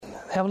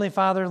Heavenly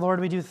Father, Lord,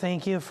 we do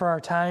thank you for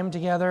our time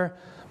together.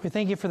 We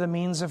thank you for the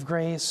means of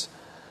grace.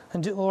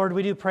 And Lord,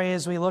 we do pray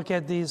as we look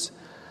at these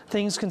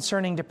things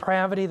concerning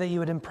depravity that you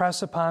would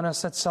impress upon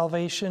us that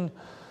salvation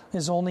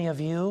is only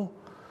of you,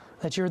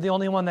 that you're the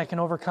only one that can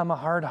overcome a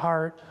hard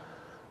heart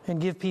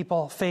and give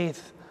people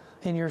faith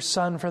in your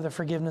Son for the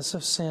forgiveness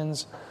of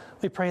sins.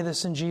 We pray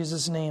this in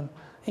Jesus' name.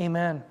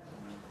 Amen.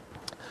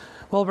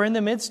 Well, we're in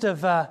the midst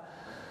of a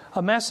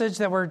message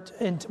that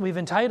we've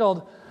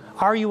entitled,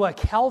 Are You a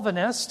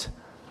Calvinist?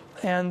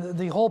 And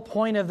the whole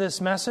point of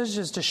this message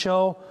is to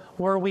show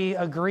where we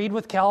agreed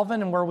with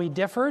Calvin and where we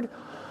differed.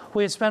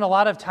 We had spent a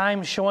lot of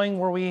time showing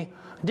where we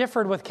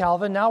differed with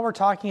Calvin. Now we're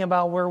talking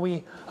about where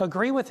we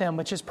agree with him,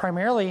 which is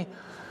primarily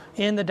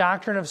in the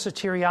doctrine of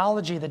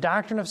soteriology, the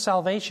doctrine of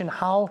salvation.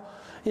 How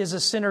is a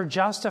sinner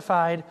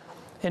justified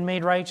and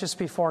made righteous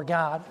before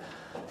God?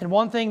 And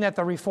one thing that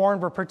the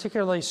Reformed were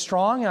particularly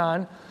strong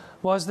on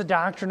was the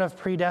doctrine of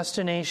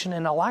predestination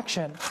and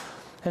election.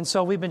 And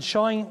so we've been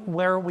showing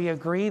where we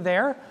agree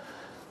there.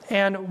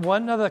 And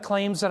one of the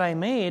claims that I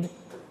made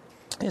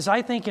is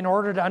I think in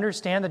order to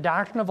understand the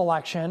doctrine of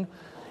election,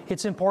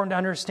 it's important to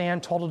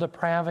understand total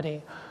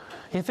depravity.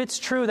 If it's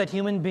true that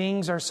human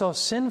beings are so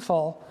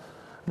sinful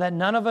that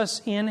none of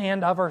us in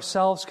and of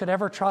ourselves could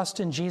ever trust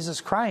in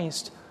Jesus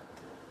Christ,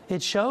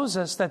 it shows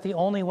us that the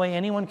only way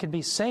anyone could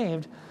be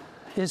saved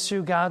is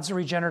through God's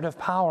regenerative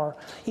power.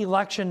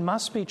 Election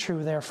must be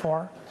true,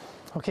 therefore.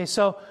 Okay,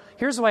 so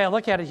here's the way I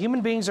look at it. Human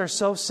beings are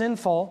so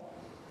sinful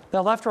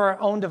that left to our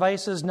own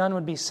devices, none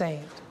would be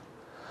saved.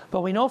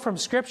 But we know from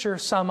Scripture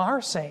some are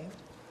saved.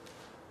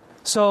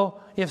 So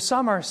if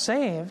some are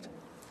saved,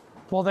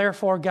 well,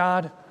 therefore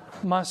God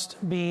must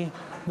be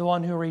the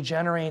one who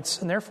regenerates,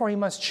 and therefore he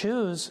must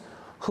choose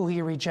who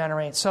he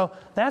regenerates. So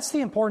that's the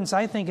importance,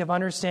 I think, of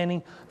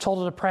understanding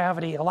total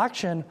depravity.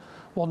 Election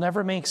will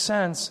never make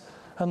sense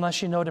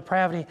unless you know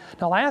depravity.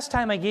 Now, last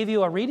time I gave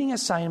you a reading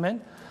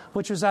assignment,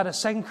 which was out of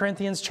 2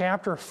 Corinthians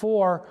chapter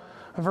 4,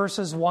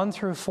 verses 1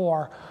 through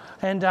 4.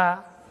 And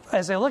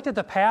as I looked at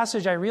the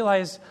passage, I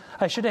realized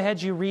I should have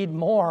had you read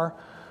more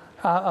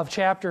of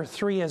chapter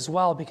 3 as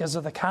well because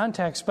of the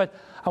context. But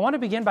I want to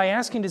begin by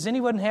asking, does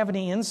anyone have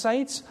any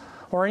insights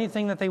or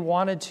anything that they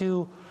wanted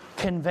to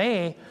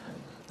convey?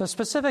 The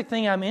specific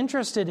thing I'm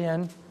interested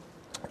in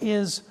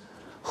is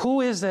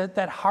who is it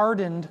that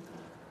hardened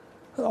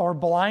or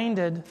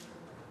blinded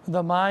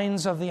the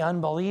minds of the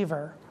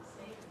unbeliever?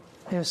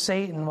 It was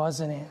Satan,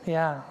 wasn't it?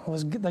 Yeah, it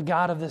was the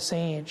god of this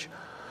age.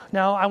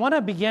 Now, I want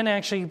to begin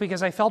actually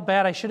because I felt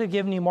bad. I should have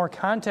given you more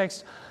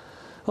context.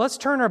 Let's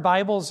turn our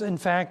Bibles, in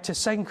fact, to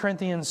 2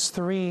 Corinthians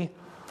 3,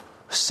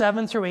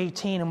 7 through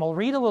 18, and we'll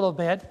read a little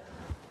bit,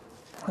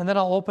 and then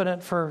I'll open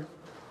it for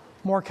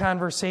more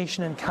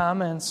conversation and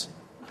comments.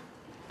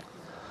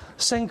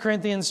 2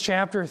 Corinthians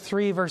chapter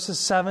 3, verses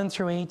 7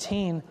 through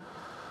 18.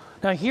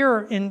 Now,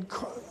 here in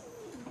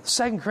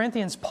 2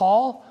 Corinthians,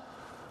 Paul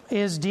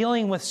is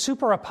dealing with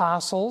super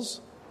apostles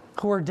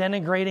who are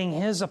denigrating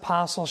his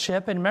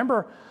apostleship. And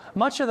remember,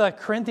 much of the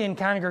Corinthian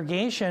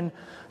congregation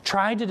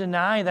tried to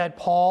deny that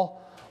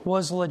Paul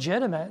was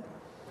legitimate.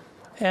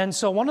 And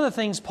so one of the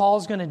things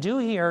Paul's going to do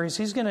here is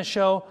he's going to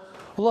show,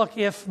 look,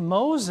 if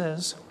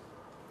Moses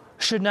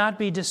should not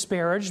be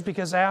disparaged,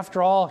 because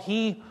after all,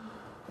 he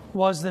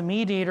was the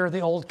mediator of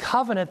the old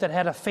covenant that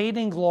had a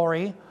fading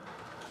glory,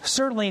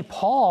 certainly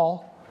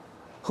Paul,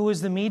 who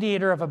is the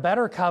mediator of a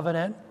better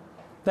covenant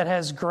that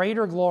has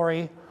greater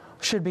glory,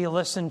 should be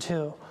listened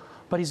to.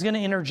 But he's going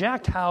to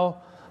interject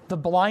how the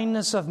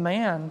blindness of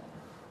man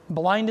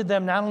blinded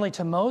them not only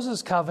to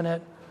Moses'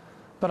 covenant,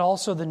 but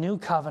also the new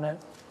covenant.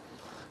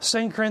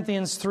 2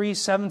 Corinthians 3,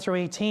 7 through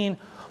 18,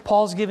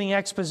 Paul's giving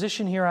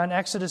exposition here on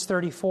Exodus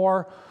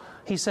 34.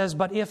 He says,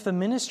 "But if the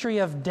ministry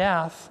of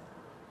death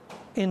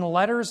in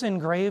letters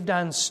engraved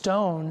on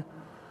stone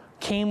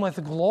came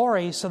with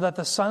glory so that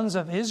the sons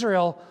of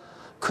Israel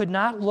could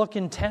not look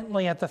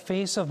intently at the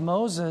face of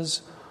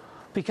Moses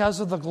because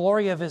of the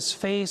glory of his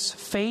face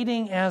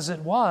fading as it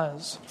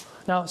was."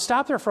 Now,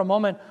 stop there for a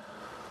moment.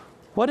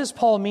 What does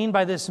Paul mean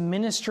by this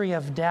ministry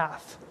of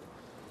death?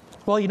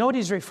 Well, you know what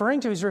he's referring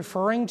to? He's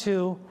referring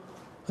to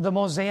the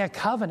Mosaic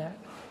covenant.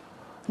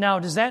 Now,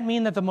 does that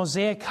mean that the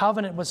Mosaic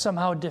covenant was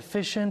somehow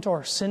deficient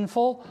or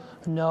sinful?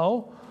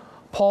 No.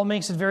 Paul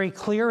makes it very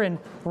clear in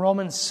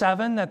Romans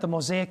 7 that the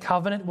Mosaic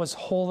covenant was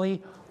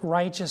holy,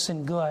 righteous,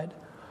 and good.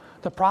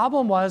 The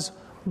problem was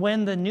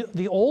when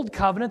the old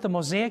covenant, the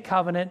Mosaic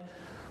covenant,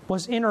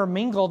 was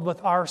intermingled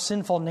with our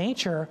sinful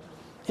nature,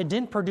 it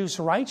didn't produce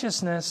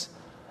righteousness,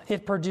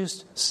 it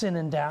produced sin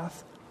and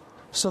death.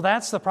 So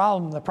that's the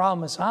problem. The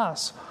problem is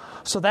us.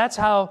 So that's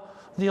how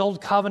the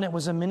old covenant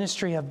was a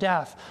ministry of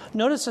death.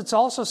 Notice it's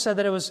also said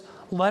that it was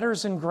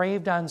letters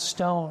engraved on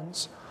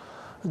stones.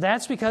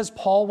 That's because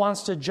Paul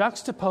wants to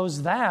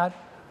juxtapose that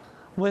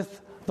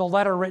with the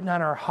letter written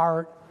on our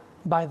heart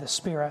by the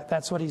Spirit.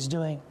 That's what he's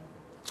doing.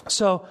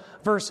 So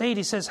verse 8,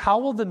 he says, "How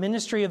will the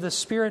ministry of the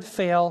Spirit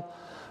fail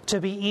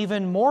to be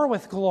even more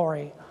with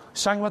glory?"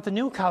 He's talking about the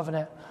new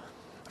covenant.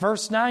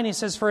 Verse 9, he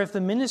says, "For if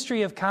the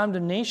ministry of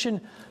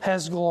condemnation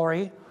has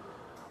glory,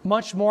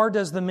 much more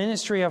does the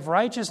ministry of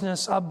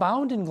righteousness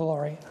abound in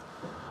glory.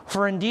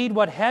 For indeed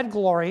what had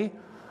glory,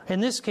 in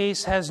this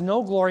case, has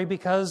no glory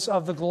because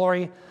of the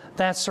glory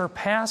that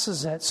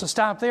surpasses it. So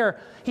stop there.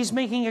 He's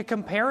making a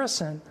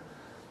comparison.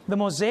 The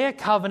Mosaic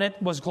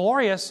covenant was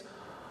glorious,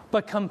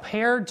 but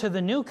compared to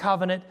the new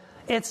covenant,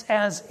 it's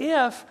as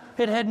if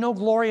it had no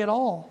glory at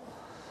all.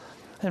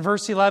 In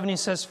verse 11, he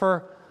says,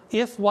 "For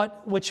if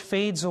what which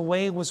fades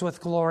away was with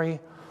glory,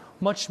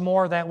 much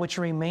more that which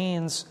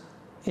remains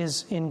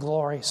is in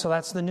glory." So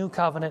that's the new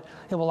covenant.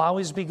 It will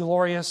always be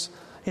glorious.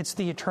 It's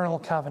the eternal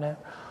covenant.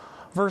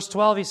 Verse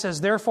 12, he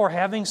says, "Therefore,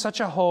 having such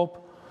a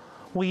hope,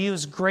 we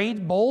use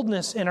great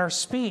boldness in our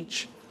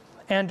speech,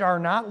 and are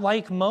not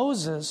like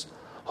Moses,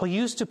 who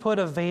used to put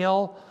a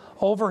veil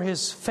over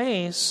his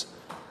face,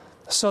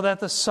 so that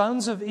the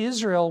sons of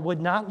Israel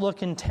would not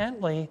look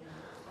intently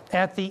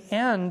at the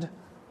end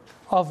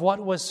of what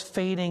was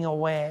fading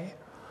away."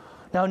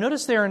 Now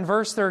notice there in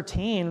verse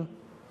 13,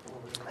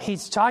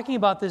 he's talking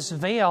about this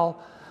veil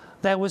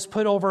that was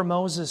put over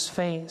Moses'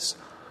 face.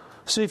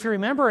 So if you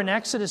remember in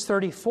Exodus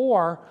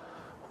 34,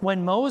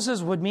 when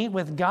Moses would meet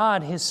with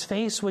God, his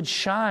face would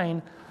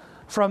shine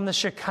from the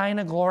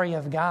Shekinah glory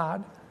of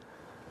God.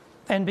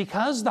 And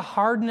because the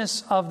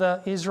hardness of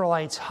the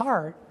Israelites'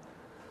 heart,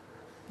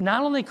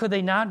 not only could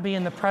they not be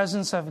in the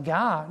presence of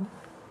God,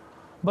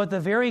 but the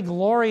very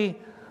glory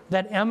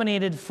that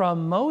emanated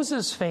from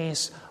Moses'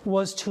 face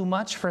was too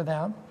much for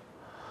them.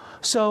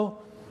 So,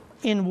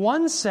 in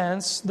one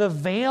sense, the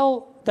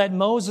veil that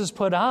Moses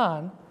put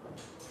on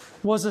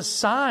was a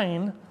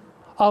sign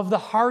of the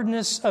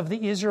hardness of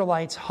the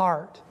Israelites'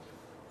 heart.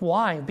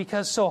 Why?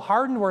 Because so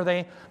hardened were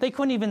they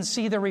couldn't even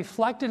see the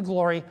reflected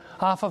glory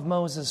off of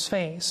Moses'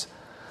 face.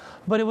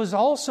 But it was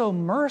also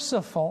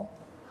merciful.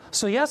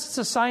 So yes, it's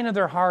a sign of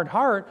their hard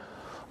heart,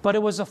 but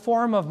it was a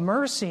form of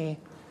mercy,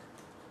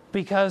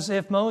 because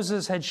if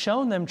Moses had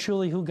shown them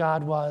truly who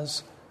God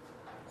was,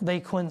 they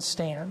couldn't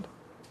stand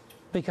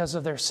because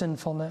of their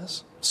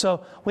sinfulness.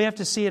 So we have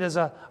to see it as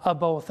a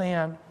both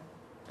and.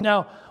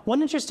 Now,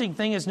 one interesting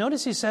thing is,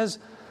 notice he says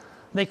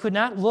they could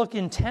not look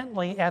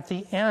intently at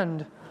the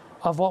end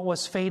of what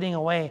was fading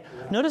away.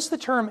 Notice the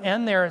term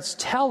end there, it's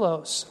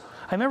telos.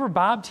 I remember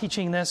Bob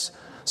teaching this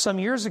some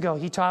years ago.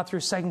 He taught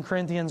through 2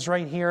 Corinthians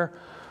right here.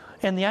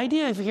 And the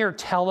idea of here,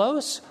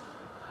 telos,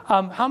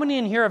 how many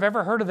in here have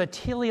ever heard of the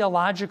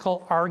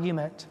teleological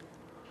argument?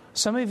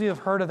 Some of you have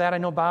heard of that. I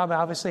know Bob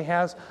obviously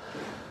has.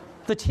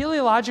 The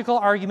teleological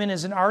argument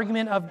is an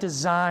argument of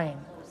design.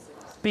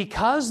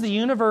 Because the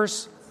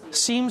universe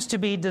seems to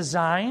be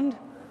designed,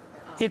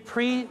 it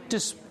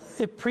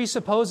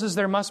presupposes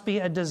there must be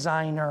a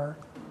designer.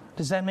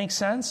 Does that make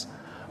sense?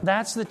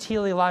 That's the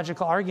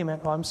teleological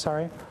argument. Oh, I'm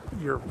sorry.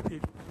 You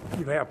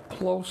have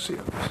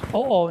plosives.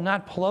 Oh,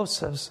 not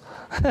plosives.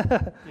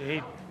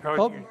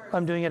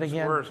 I'm doing it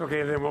again. Worse.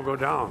 Okay, then we'll go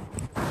down.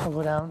 I'll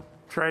go down.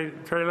 Try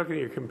looking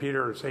at your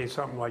computer and say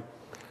something like...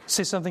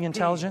 Say something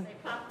intelligent.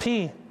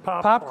 P.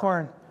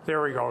 Popcorn.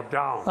 There we go,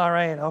 down. All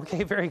right,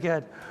 okay, very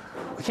good.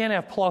 We can't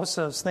have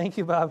plosives. Thank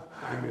you, Bob.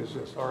 I miss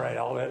this. All right,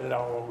 I'll edit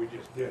out what we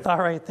just did. All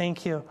right,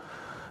 thank you.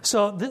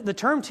 So the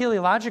term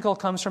teleological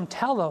comes from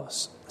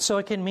telos. So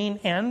it can mean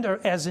end, or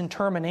as in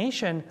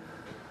termination,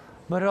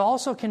 but it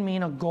also can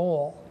mean a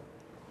goal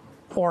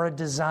or a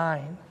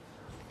design.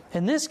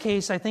 In this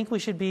case, I think we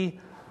should be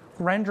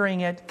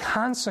rendering it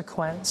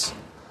consequence.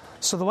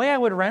 So the way I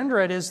would render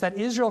it is that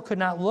Israel could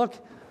not look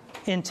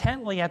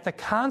intently at the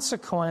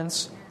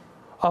consequence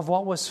of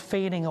what was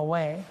fading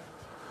away.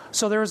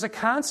 So there was a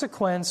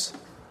consequence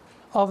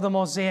of the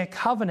Mosaic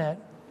covenant,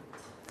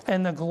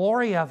 and the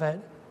glory of it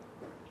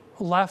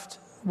left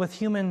with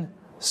human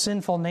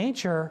sinful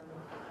nature,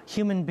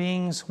 human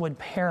beings would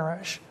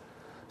perish.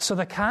 So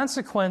the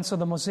consequence of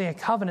the Mosaic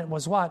covenant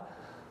was what?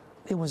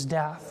 It was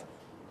death.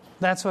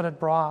 That's what it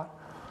brought.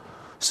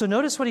 So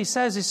notice what he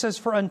says. He says,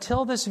 "For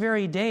until this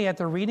very day, at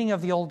the reading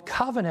of the old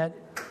covenant,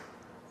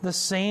 the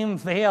same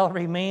veil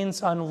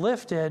remains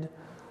unlifted,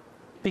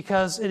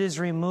 because it is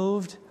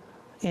removed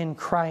in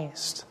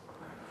Christ."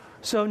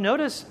 So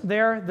notice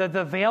there that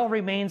the veil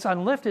remains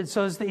unlifted.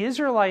 So as the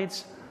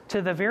Israelites,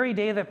 to the very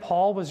day that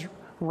Paul was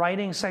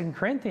writing 2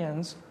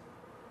 Corinthians,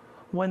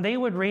 when they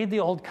would read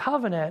the old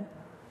covenant,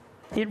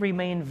 it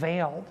remained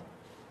veiled.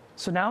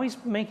 So now he's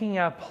making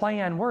a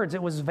play on words.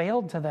 It was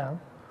veiled to them.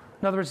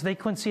 In other words, they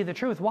couldn't see the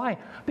truth. Why?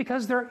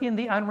 Because they're in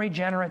the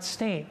unregenerate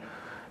state.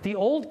 The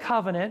old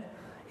covenant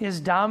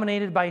is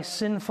dominated by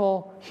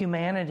sinful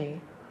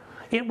humanity.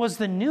 It was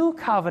the new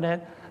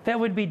covenant that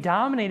would be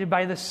dominated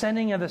by the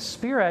sending of the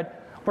Spirit,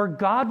 where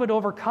God would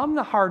overcome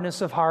the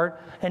hardness of heart,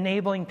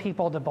 enabling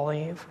people to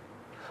believe.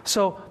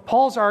 So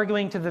Paul's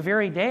arguing to the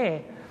very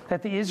day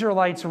that the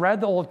Israelites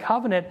read the old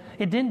covenant,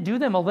 it didn't do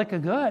them a lick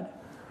of good.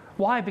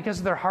 Why? Because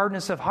of their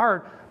hardness of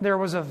heart, there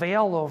was a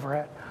veil over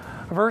it.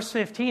 Verse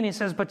 15, he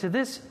says, "But to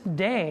this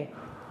day,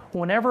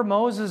 whenever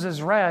Moses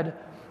is read,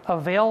 a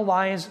veil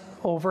lies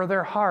over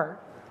their heart.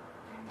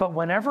 But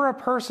whenever a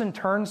person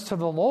turns to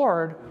the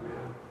Lord,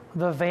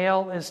 the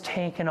veil is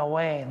taken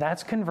away."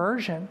 That's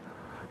conversion.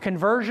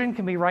 Conversion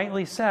can be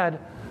rightly said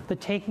the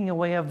taking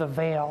away of the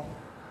veil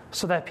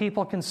so that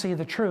people can see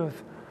the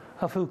truth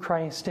of who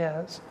Christ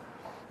is.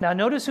 Now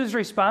notice who's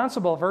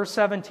responsible. Verse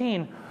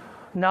 17,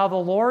 now the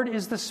Lord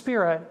is the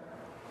Spirit,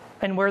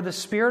 and where the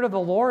Spirit of the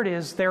Lord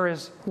is, there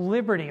is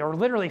liberty, or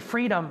literally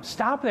freedom.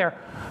 Stop there.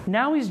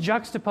 Now he's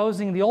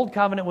juxtaposing the old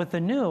covenant with the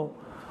new.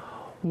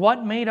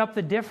 What made up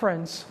the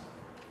difference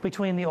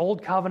between the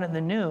old covenant and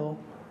the new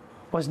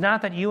was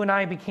not that you and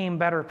I became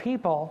better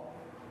people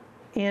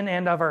in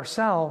and of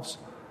ourselves,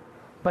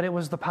 but it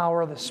was the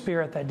power of the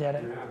Spirit that did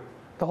it.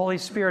 The Holy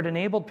Spirit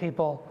enabled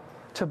people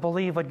to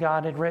believe what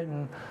God had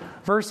written.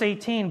 Verse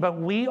 18, but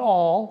we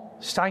all,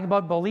 he's talking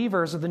about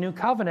believers of the new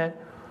covenant,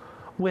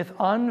 with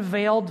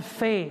unveiled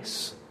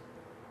face,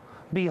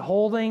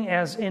 beholding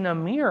as in a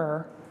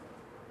mirror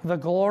the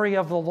glory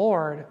of the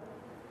Lord,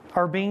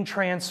 are being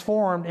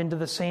transformed into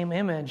the same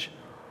image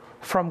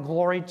from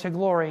glory to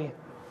glory,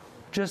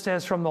 just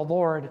as from the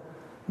Lord,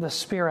 the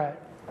Spirit.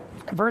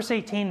 Verse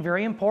 18,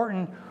 very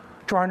important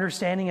to our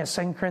understanding of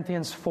 2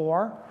 Corinthians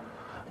 4.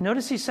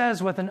 Notice he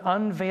says, with an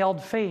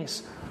unveiled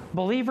face.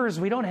 Believers,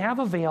 we don't have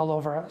a veil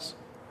over us.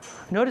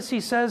 Notice he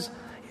says,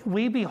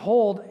 we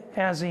behold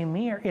as in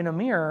a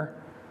mirror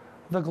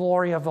the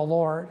glory of the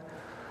Lord.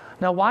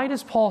 Now, why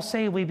does Paul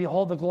say we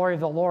behold the glory of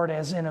the Lord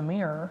as in a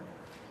mirror?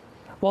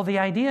 Well, the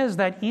idea is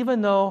that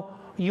even though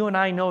you and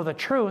I know the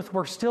truth,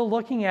 we're still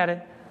looking at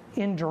it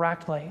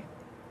indirectly.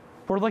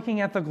 We're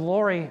looking at the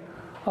glory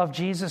of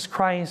Jesus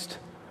Christ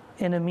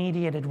in a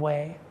mediated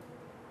way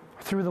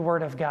through the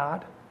Word of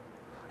God.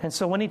 And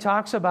so when he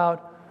talks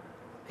about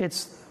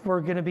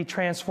we're going to be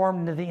transformed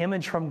into the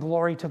image from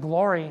glory to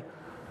glory,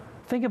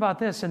 think about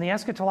this. In the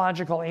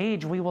eschatological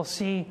age, we will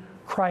see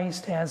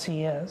Christ as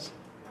he is.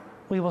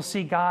 We will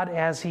see God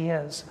as he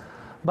is.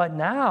 But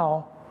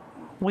now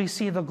we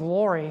see the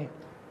glory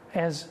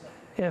as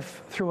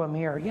if through a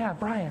mirror. Yeah,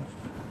 Brian.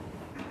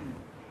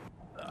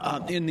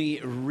 In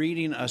the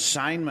reading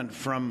assignment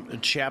from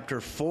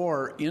chapter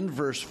 4, in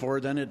verse 4,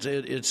 then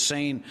it's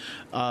saying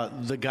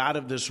the God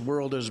of this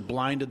world has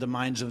blinded the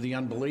minds of the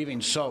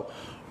unbelieving. So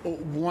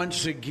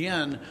once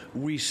again,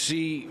 we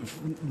see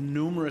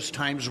numerous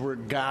times where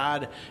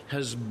God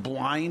has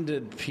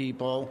blinded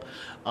people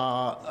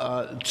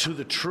to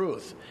the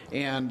truth.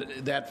 And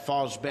that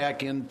falls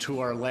back into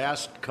our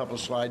last couple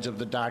slides of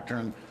the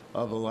doctrine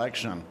of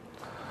election.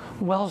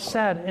 Well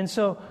said. And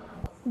so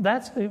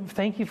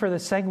thank you for the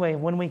segue.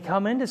 When we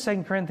come into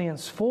 2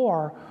 Corinthians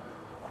 4,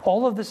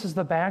 all of this is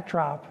the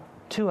backdrop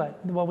to it,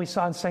 what we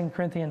saw in 2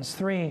 Corinthians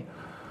 3.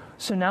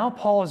 So now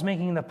Paul is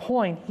making the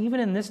point, even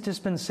in this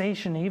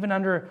dispensation, even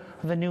under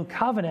the new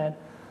covenant,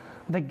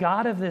 the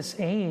God of this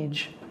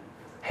age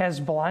has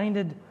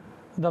blinded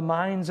the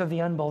minds of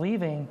the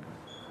unbelieving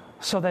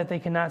so that they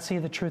cannot see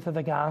the truth of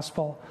the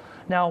gospel.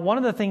 Now, one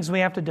of the things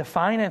we have to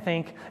define, I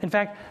think, in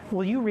fact,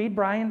 will you read,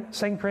 Brian,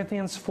 2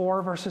 Corinthians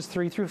 4, verses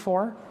 3 through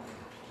 4?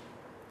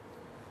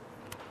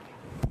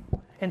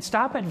 And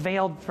stop at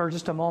veiled for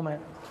just a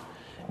moment.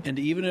 And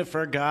even if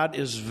our God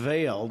is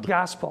veiled,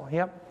 gospel,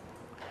 yep.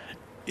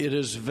 It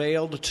is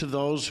veiled to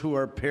those who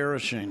are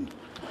perishing,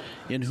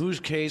 in whose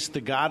case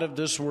the God of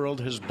this world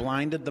has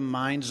blinded the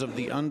minds of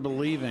the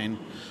unbelieving,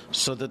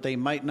 so that they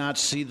might not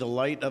see the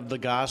light of the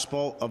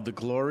gospel of the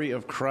glory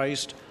of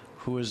Christ,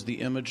 who is the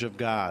image of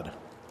God.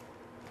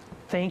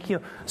 Thank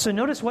you. So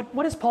notice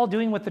what is Paul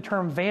doing with the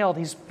term veiled?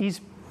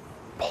 He's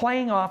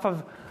playing off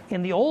of,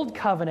 in the old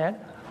covenant,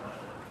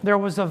 there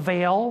was a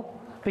veil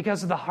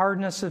because of the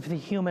hardness of the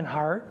human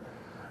heart.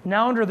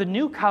 Now under the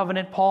new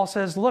covenant, Paul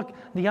says, look,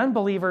 the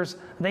unbelievers,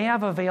 they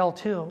have a veil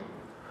too.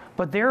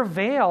 But their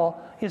veil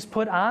is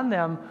put on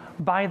them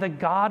by the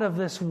God of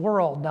this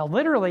world. Now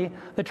literally,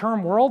 the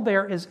term world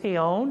there is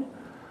aeon,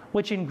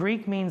 which in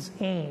Greek means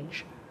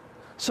age.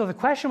 So the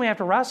question we have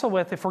to wrestle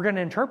with, if we're going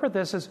to interpret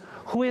this, is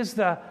who is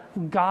the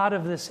God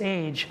of this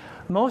age?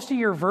 Most of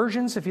your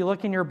versions, if you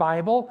look in your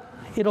Bible,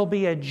 it'll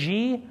be a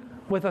G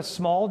with a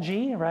small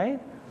g, right?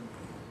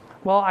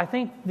 Well, I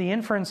think the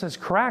inference is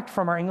correct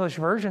from our English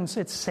versions.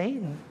 It's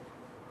Satan.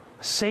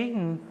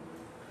 Satan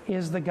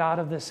is the God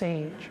of this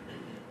age.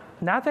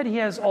 Not that he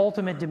has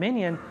ultimate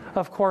dominion.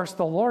 Of course,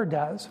 the Lord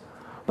does.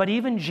 But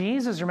even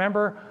Jesus,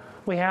 remember,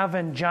 we have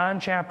in John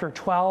chapter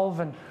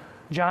 12 and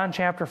John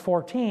chapter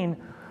 14,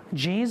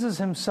 Jesus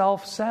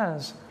himself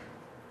says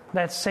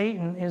that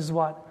Satan is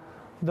what?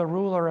 The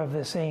ruler of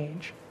this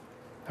age.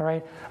 All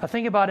right? I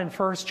think about in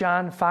 1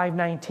 John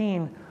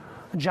 5:19,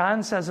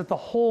 John says that the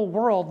whole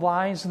world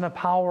lies in the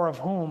power of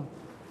whom?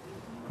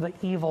 The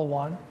evil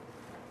one.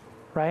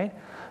 Right?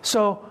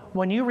 So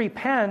when you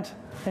repent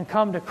and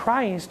come to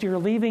Christ, you're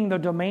leaving the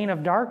domain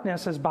of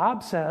darkness, as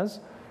Bob says,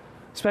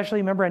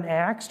 especially remember in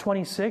Acts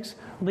 26,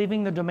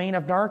 leaving the domain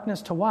of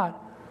darkness to what?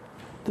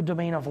 The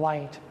domain of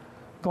light.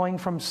 Going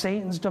from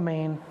Satan's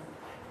domain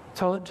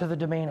to the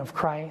domain of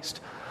Christ.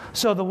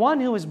 So the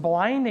one who is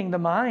blinding the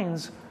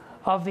minds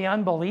of the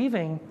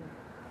unbelieving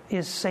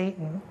is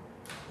Satan.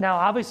 Now,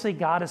 obviously,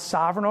 God is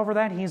sovereign over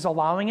that. He's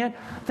allowing it.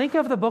 Think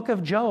of the book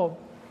of Job.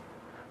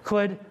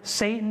 Could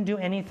Satan do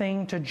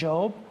anything to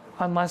Job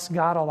unless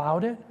God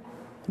allowed it?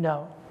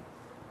 No.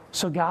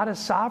 So God is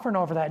sovereign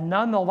over that.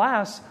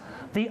 Nonetheless,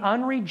 the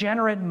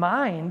unregenerate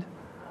mind,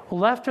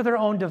 left to their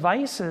own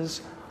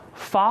devices,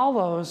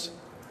 follows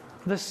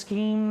the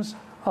schemes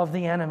of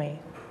the enemy,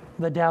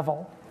 the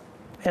devil.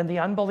 And the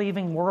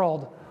unbelieving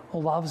world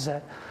loves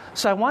it.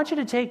 So I want you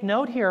to take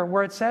note here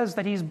where it says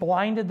that he's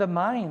blinded the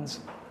minds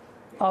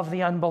of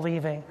the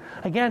unbelieving.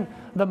 Again,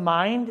 the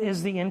mind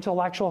is the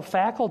intellectual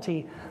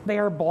faculty. They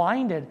are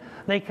blinded.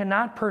 They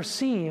cannot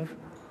perceive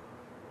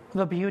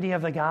the beauty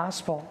of the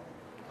gospel.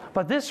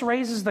 But this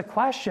raises the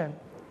question,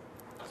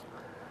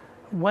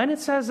 when it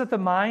says that the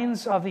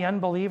minds of the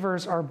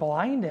unbelievers are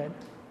blinded,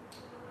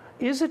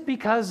 is it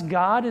because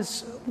God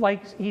is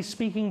like he's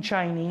speaking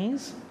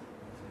Chinese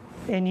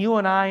and you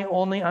and I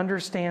only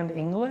understand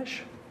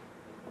English?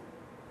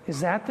 Is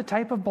that the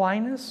type of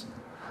blindness?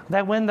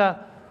 That when the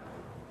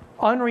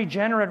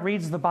unregenerate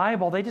reads the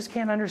Bible, they just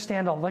can't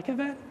understand a lick of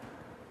it?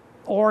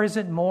 Or is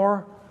it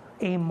more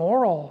a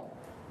moral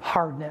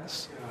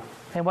hardness?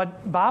 And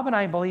what Bob and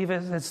I believe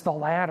is it's the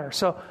latter.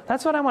 So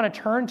that's what I want to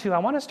turn to. I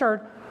want to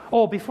start,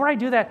 before I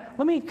do that,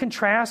 let me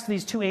contrast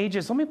these two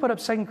ages. Let me put up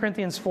 2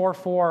 Corinthians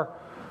 4:4.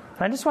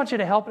 And I just want you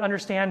to help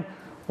understand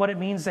what it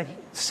means that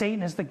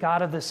Satan is the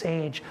god of this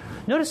age.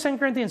 Notice 2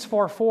 Corinthians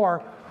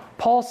 4:4,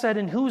 Paul said,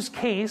 in whose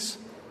case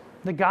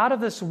the god of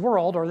this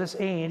world, or this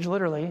age,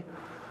 literally,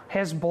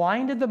 has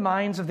blinded the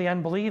minds of the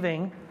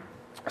unbelieving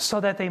so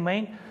that they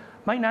might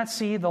not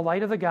see the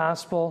light of the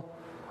gospel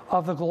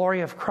of the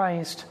glory of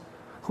Christ,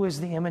 who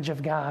is the image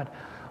of God.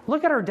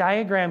 Look at our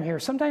diagram here.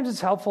 Sometimes it's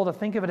helpful to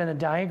think of it in a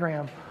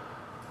diagram.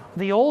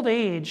 The old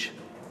age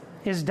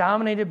is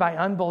dominated by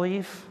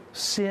unbelief,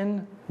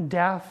 sin,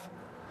 death.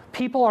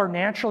 People are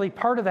naturally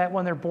part of that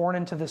when they're born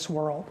into this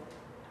world.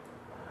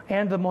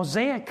 And the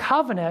Mosaic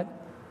covenant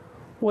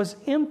was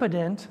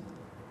impotent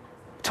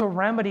to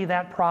remedy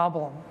that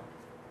problem.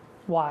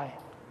 Why?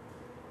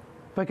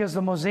 Because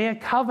the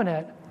Mosaic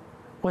covenant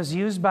was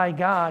used by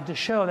God to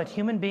show that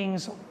human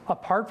beings,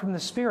 apart from the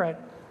Spirit,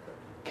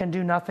 can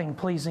do nothing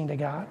pleasing to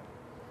God.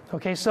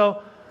 Okay,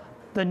 so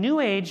the new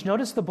age,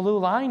 notice the blue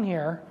line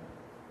here,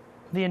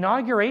 the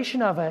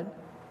inauguration of it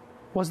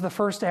was the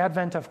first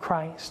advent of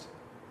Christ.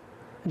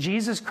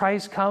 Jesus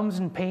Christ comes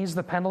and pays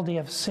the penalty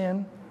of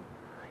sin.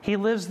 He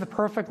lives the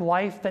perfect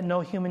life that no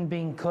human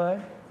being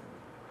could,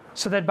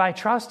 so that by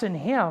trust in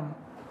Him,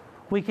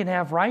 we can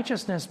have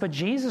righteousness. But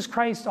Jesus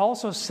Christ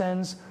also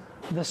sends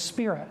the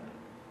Spirit.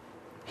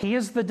 He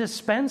is the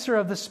dispenser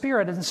of the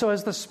Spirit. And so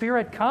as the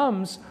Spirit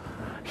comes,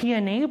 He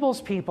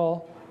enables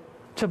people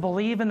to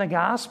believe in the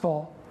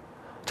gospel,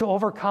 to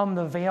overcome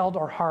the veiled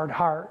or hard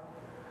heart.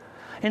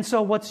 And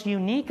so what's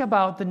unique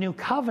about the new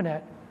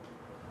covenant,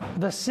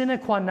 the sine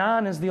qua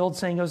non, as the old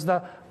saying goes,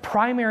 the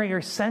primary or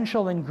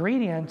essential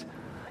ingredient,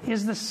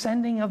 is the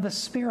sending of the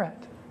Spirit.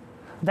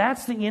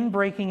 That's the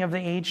inbreaking of the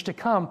age to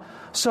come.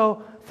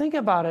 So think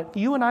about it.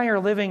 You and I are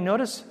living,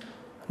 notice,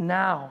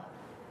 now.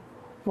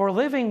 We're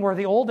living where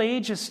the old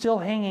age is still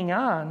hanging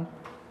on,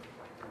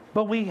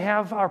 but we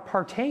are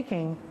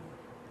partaking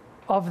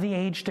of the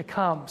age to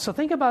come. So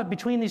think about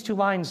between these two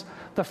lines,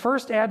 the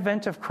first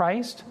advent of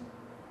Christ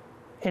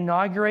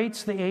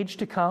inaugurates the age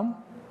to come,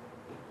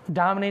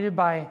 dominated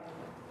by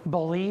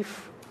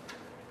belief,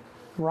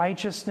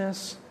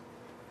 righteousness,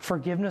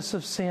 forgiveness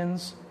of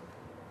sins,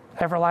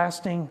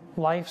 everlasting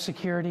life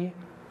security.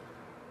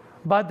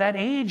 But that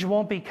age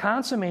won't be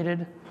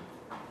consummated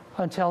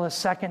until the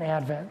second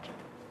advent.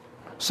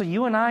 So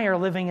you and I are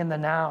living in the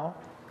now.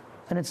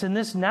 And it's in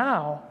this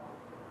now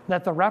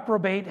that the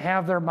reprobate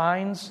have their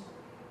minds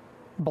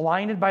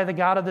blinded by the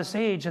god of this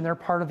age, and they're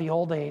part of the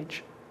old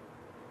age.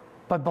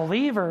 But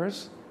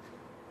believers,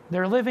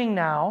 they're living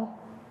now,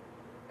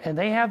 and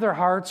they have their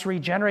hearts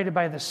regenerated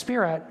by the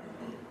Spirit.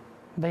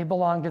 They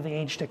belong to the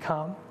age to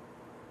come.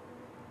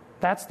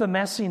 That's the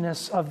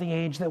messiness of the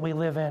age that we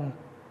live in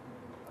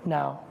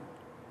now.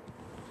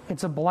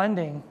 It's a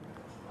blending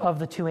of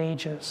the two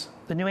ages.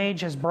 The new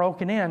age has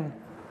broken in,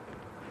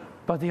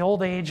 but the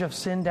old age of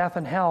sin, death,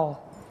 and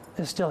hell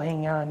is still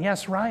hanging on.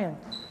 Yes, Ryan?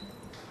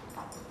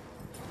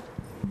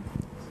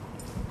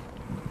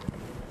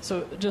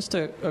 So just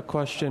a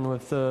question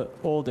with the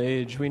old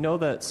age. We know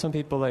that some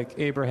people like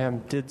Abraham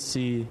did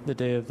see the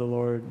day of the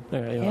Lord,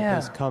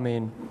 his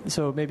coming.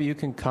 So maybe you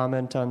can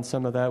comment on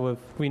some of that.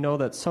 We know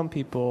that some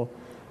people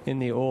in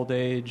the old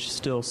age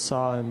still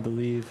saw and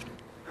believed.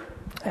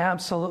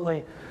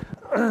 Absolutely.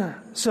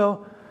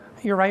 So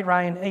you're right,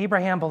 Ryan.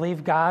 Abraham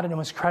believed God and it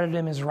was credited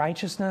him as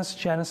righteousness,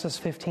 Genesis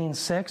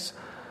 15:6.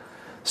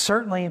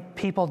 Certainly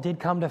people did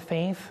come to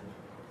faith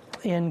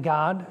in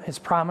God, His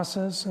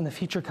promises, and the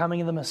future coming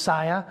of the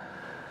Messiah.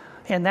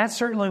 And that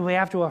certainly we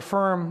have to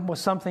affirm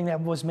was something that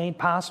was made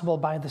possible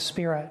by the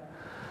Spirit.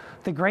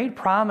 The great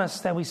promise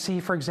that we see,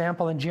 for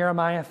example, in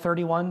Jeremiah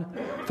 31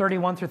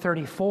 through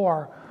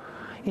 34,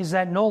 is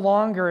that no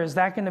longer is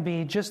that going to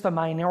be just a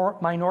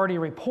minority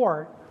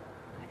report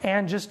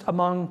and just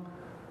among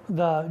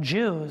the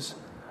Jews,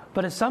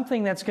 but it's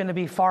something that's going to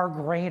be far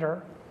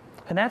greater.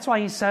 And that's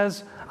why He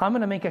says, I'm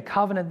going to make a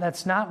covenant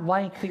that's not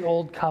like the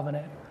old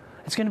covenant.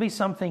 It's going to be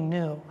something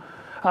new.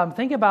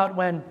 Think about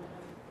when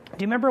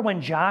Do you remember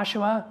when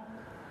Joshua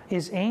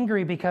is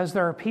angry because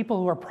there are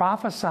people who are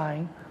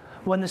prophesying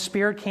when the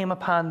Spirit came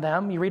upon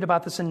them? You read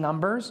about this in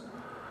Numbers.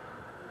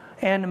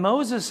 And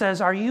Moses says,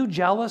 "Are you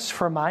jealous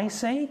for my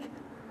sake?"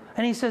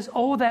 And he says,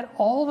 "Oh, that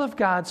all of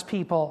God's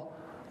people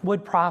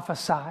would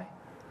prophesy."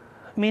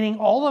 Meaning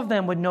all of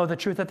them would know the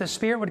truth, that the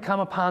Spirit would come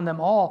upon them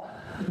all.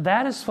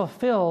 That is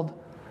fulfilled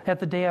at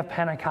the day of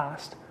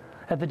Pentecost.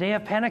 At the day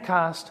of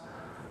Pentecost,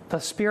 the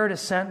Spirit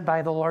is sent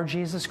by the Lord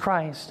Jesus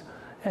Christ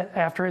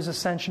after his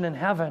ascension in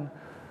heaven.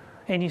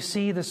 And you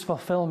see this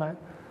fulfillment,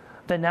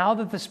 that now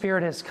that the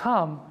Spirit has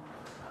come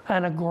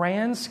on a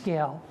grand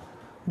scale,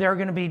 there are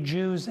going to be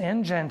Jews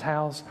and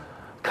Gentiles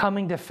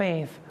coming to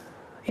faith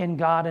in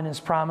God and his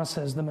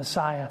promises, the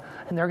Messiah.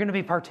 And they're going to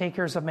be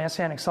partakers of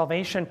Messianic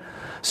salvation.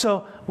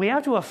 So we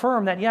have to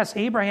affirm that, yes,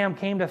 Abraham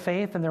came to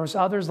faith, and there was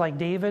others like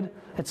David,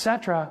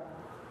 etc.,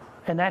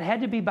 and that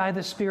had to be by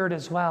the Spirit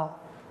as well.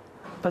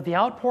 But the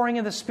outpouring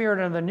of the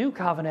Spirit under the new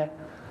covenant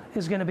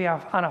is going to be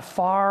on a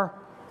far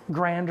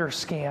grander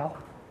scale.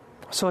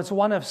 So it's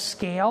one of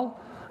scale,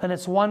 and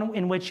it's one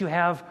in which you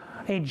have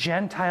a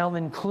Gentile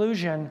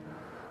inclusion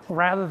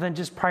rather than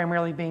just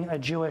primarily being a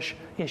Jewish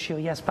issue.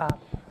 Yes, Bob?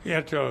 You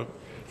have to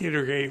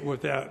integrate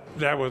with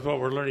that with what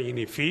we're learning in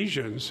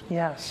Ephesians.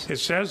 Yes. It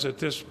says that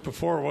this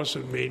before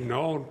wasn't made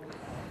known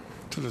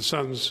to the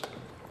sons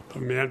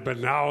of men, but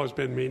now has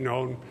been made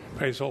known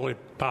by his holy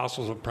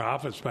apostles and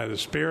prophets by the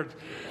Spirit.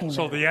 Amen.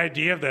 So the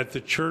idea that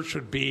the church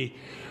would be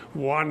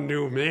one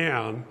new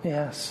man,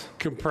 yes,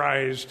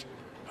 comprised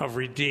of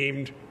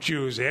redeemed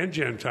Jews and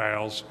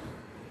Gentiles,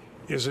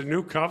 is a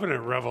new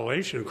covenant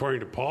revelation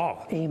according to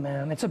Paul.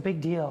 Amen. It's a big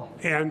deal.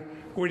 And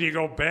when you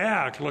go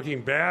back,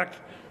 looking back,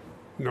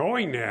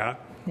 knowing that,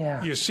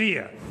 you see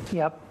it.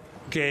 Yep.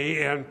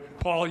 Okay, and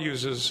Paul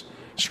uses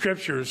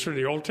scriptures from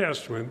the Old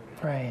Testament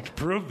to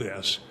prove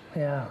this.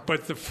 Yeah.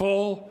 But the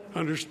full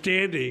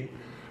understanding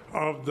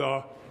of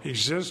the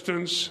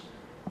existence,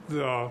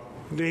 the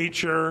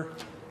nature,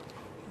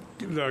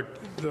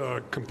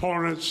 the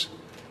components,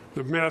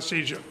 the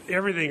message,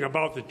 everything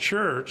about the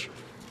church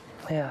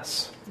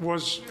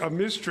was a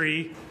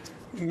mystery,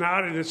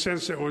 not in a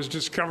sense that was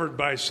discovered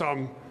by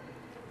some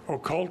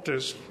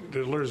occultist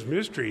that learns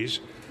mysteries,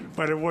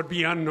 but it would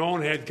be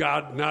unknown had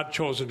God not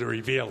chosen to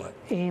reveal it.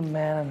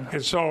 Amen.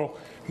 And so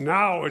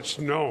now it's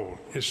known.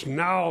 It's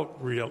now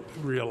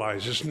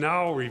realized. It's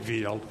now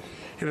revealed.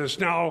 And it's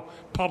now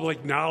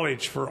public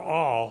knowledge for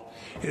all.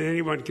 And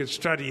anyone can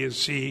study and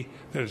see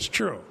that it's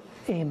true.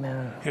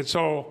 Amen. And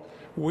so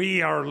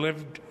we are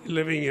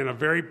living in a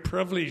very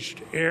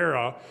privileged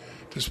era,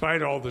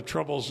 despite all the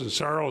troubles and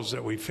sorrows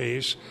that we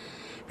face,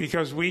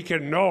 because we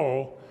can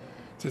know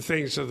the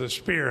things of the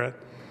Spirit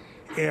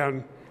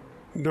and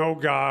know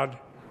God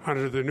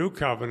under the new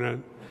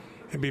covenant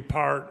and be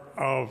part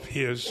of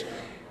his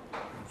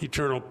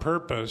eternal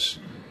purpose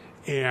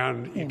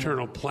and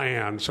eternal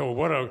plan. So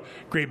what a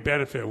great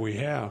benefit we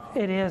have.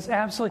 It is,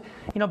 absolutely.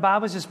 You know,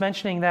 Bob was just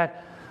mentioning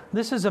that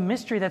this is a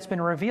mystery that's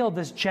been revealed,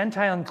 this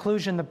Gentile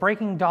inclusion, the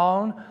breaking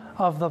down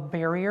of the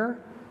barrier,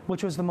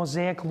 which was the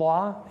Mosaic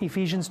law,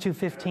 Ephesians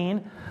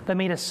 2:15, that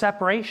made a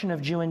separation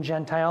of Jew and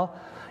Gentile.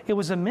 It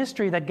was a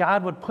mystery that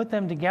God would put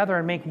them together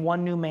and make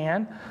one new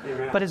man.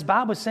 Amen. But as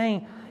Bob was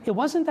saying, it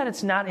wasn't that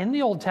it's not in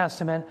the Old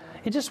Testament.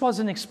 It just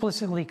wasn't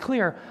explicitly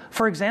clear.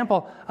 For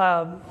example,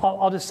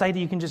 I'll just cite it.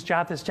 You can just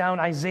jot this down.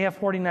 Isaiah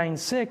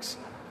 49:6.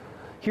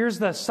 Here's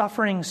the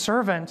suffering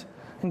servant.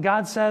 And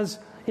God says,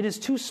 "It is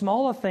too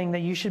small a thing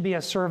that you should be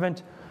a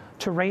servant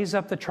to raise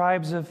up the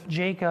tribes of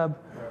Jacob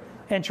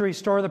and to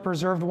restore the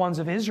preserved ones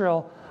of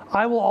Israel.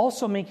 I will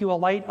also make you a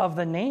light of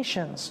the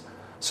nations,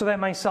 so that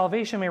my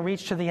salvation may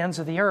reach to the ends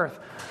of the earth."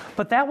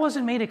 But that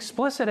wasn't made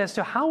explicit as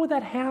to how would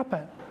that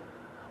happen.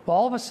 Well,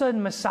 all of a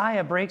sudden,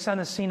 Messiah breaks on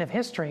the scene of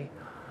history,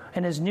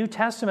 and his New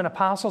Testament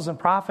apostles and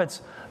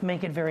prophets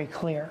make it very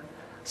clear.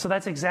 So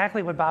that's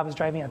exactly what Bob is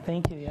driving at.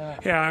 Thank you.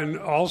 Yeah, and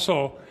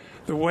also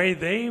the way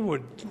they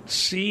would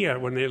see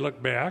it when they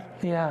look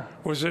back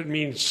was it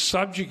means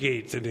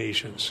subjugate the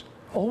nations.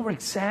 Oh,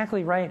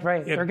 exactly right.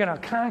 They're going to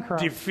conquer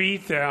them.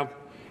 Defeat them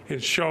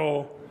and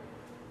show,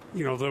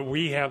 that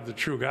we have the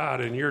true God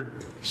and you're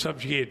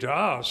subjugated to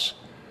us,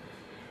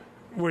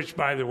 which,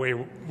 by the way,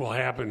 will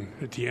happen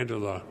at the end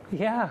of the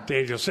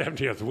Daniel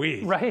 70th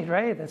week.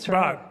 Right, that's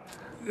right.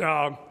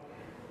 But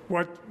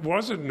what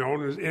wasn't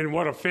known and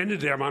what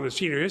offended them on the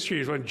scene of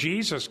history is when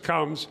Jesus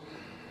comes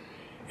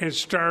and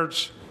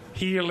starts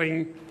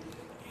healing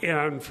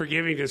and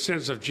forgiving the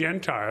sins of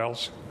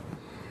Gentiles,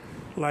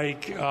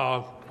 like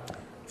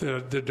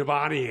the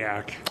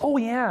demoniac. Oh,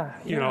 yeah.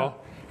 You know?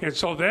 And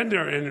so then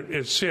they're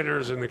and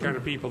sinners and the kind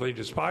of people they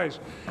despise.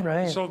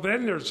 Right. So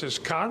then there's this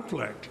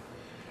conflict.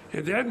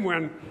 And then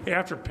when,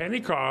 after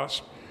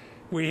Pentecost,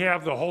 we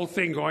have the whole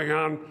thing going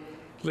on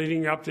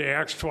leading up to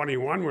Acts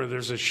 21, where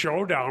there's a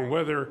showdown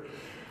whether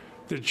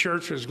the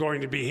church is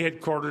going to be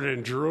headquartered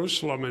in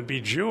Jerusalem and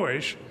be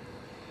Jewish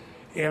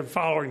and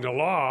following the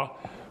law,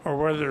 or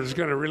whether there's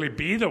going to really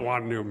be the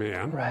one new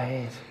man.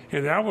 Right.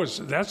 And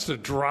that's the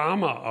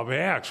drama of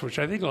Acts, which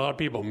I think a lot of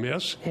people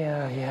miss.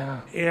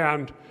 Yeah.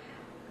 And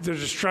the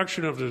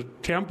destruction of the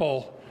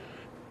temple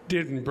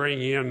didn't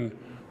bring in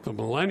the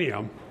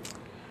millennium,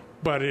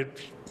 but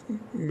it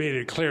made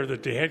it clear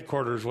that the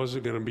headquarters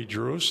wasn't going to be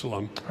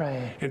Jerusalem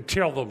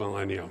until the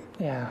millennium.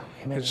 Yeah.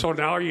 Amen. And so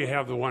now you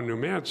have the one new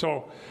man.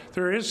 So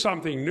there is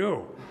something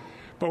new.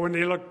 But when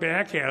they look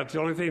back at it, the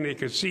only thing they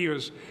could see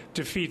was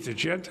defeat the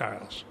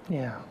Gentiles.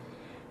 Yeah.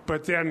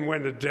 But then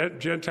when the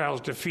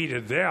Gentiles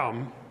defeated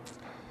them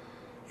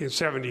in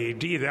 70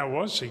 AD, that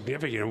was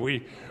significant.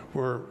 We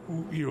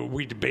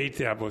debate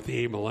that with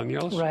the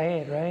amillennials.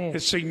 Right.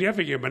 It's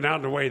significant, but not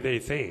in the way they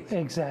think.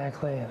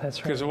 Exactly. That's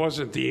right. Because it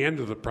wasn't the end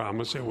of the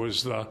promise; it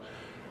was the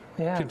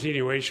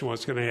continuation.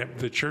 What's going to happen?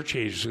 The church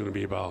age is going to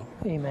be about.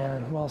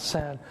 Amen. Well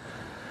said.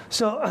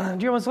 So,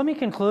 dear ones, let me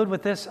conclude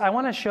with this. I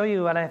want to show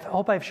you, and I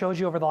hope I've showed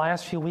you over the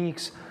last few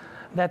weeks,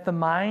 that the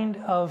mind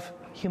of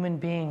human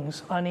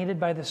beings, unaided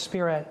by the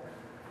Spirit,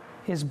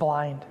 is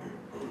blind.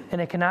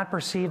 And it cannot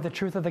perceive the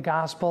truth of the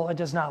gospel. It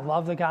does not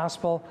love the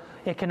gospel.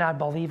 It cannot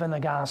believe in the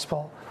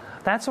gospel.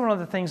 That's one of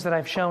the things that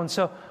I've shown.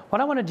 So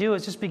what I want to do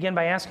is just begin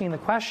by asking the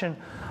question,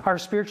 are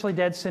spiritually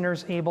dead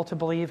sinners able to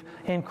believe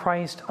in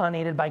Christ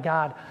unaided by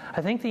God?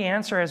 I think the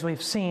answer, as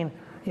we've seen,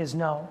 is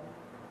no.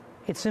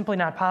 It's simply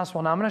not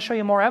possible. Now, I'm going to show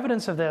you more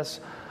evidence of this,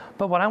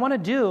 but what I want to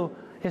do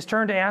is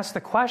turn to ask the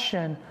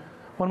question,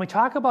 when we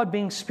talk about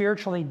being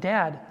spiritually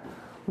dead,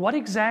 what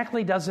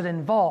exactly does it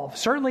involve?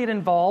 Certainly it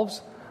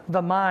involves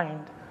the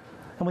mind.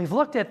 And we've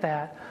looked at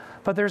that,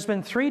 but there's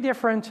been 3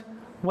 different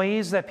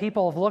ways that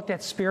people have looked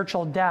at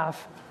spiritual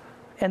death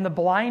and the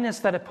blindness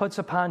that it puts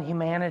upon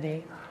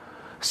humanity.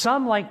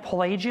 Some, like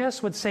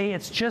Pelagius, would say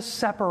it's just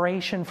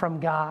separation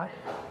from God.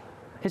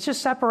 It's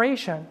just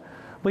separation.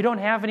 We don't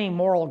have any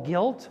moral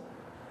guilt,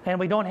 and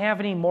we don't have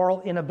any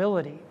moral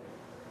inability.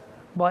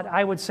 What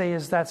I would say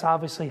is that's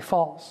obviously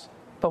false.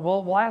 But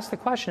we'll ask the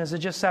question, is it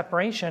just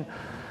separation?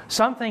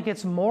 Some think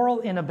it's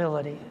moral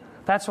inability.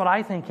 That's what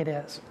I think it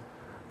is.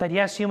 That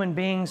yes, human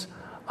beings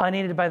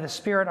unaided by the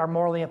Spirit are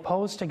morally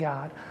opposed to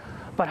God.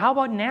 But how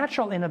about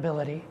natural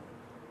inability?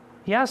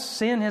 Yes,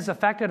 sin has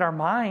affected our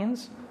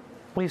minds.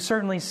 We've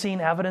certainly seen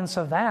evidence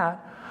of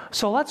that.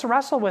 So let's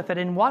wrestle with it.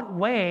 In what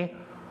way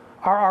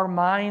are our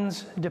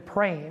minds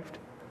depraved?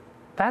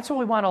 That's what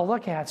we want to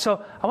look at.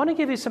 So I want to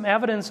give you some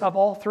evidence of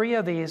all 3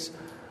 of these,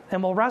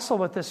 and we'll wrestle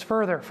with this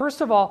further.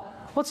 First of all,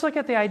 let's look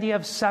at the idea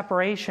of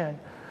separation.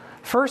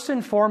 First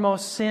and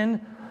foremost,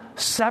 sin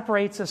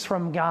separates us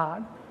from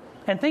God.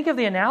 And think of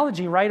the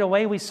analogy right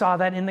away. We saw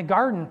that in the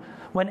garden.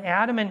 When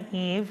Adam and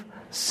Eve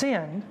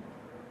sinned,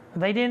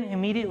 they didn't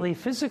immediately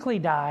physically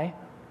die,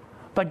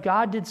 but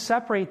God did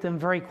separate them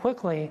very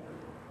quickly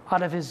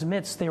out of his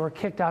midst. They were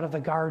kicked out of the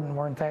garden,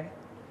 weren't they?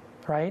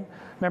 Right?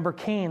 Remember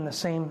Cain, the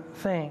same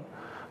thing.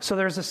 So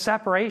there's a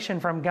separation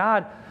from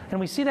God.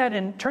 And we see that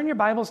in, turn your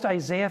Bibles to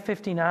Isaiah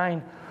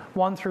 59,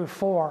 1 through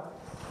 4.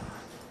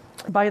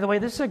 By the way,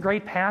 this is a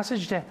great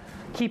passage to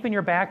keep in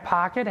your back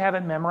pocket, have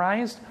it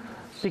memorized,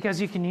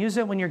 because you can use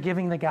it when you're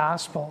giving the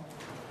gospel.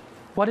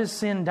 What has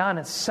sin done?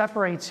 It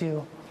separates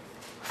you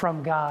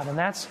from God. And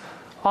that's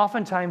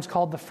oftentimes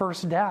called the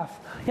first death.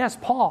 Yes,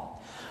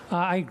 Paul.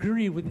 I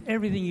agree with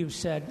everything you've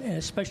said,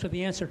 especially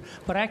the answer.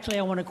 But actually,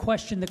 I want to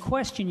question the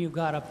question you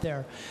got up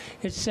there.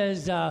 It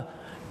says,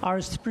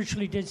 are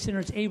spiritually dead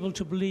sinners able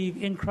to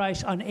believe in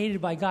Christ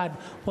unaided by God?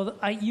 Well,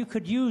 you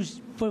could use,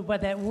 by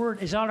that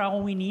word, is that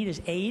all we need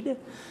is aid?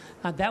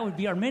 That would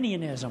be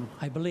Arminianism,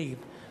 I believe.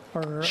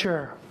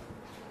 Sure.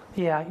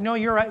 Yeah,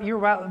 you're right. You're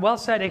well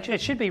said.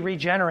 It should be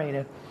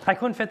regenerated. I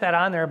couldn't fit that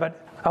on there,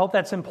 but I hope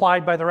that's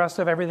implied by the rest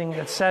of everything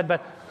that's said.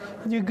 But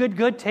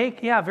good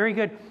take. Yeah, very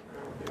good.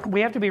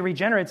 We have to be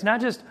regenerated. It's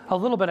not just a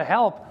little bit of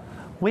help.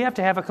 We have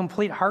to have a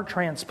complete heart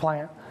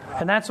transplant.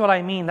 And that's what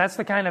I mean. That's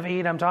the kind of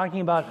aid I'm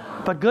talking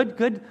about. But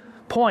good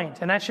point.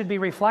 And that should be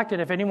reflected.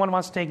 If anyone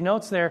wants to take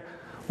notes there,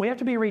 we have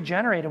to be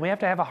regenerated. We have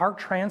to have a heart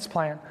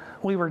transplant.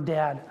 We were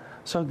dead.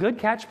 So good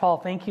catch, Paul.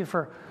 Thank you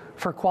for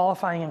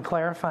qualifying and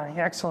clarifying.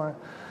 Excellent.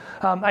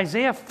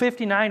 Isaiah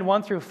 59,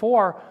 1 through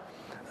 4,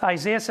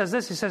 Isaiah says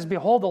this. He says,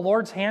 "Behold, the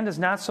Lord's hand is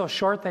not so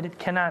short that it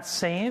cannot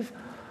save,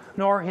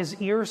 nor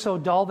his ear so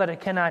dull that it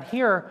cannot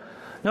hear."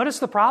 Notice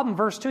the problem,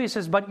 verse 2, he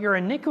says, "But your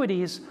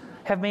iniquities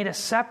have made a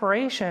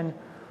separation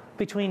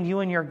between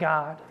you and your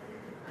God."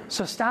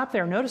 So stop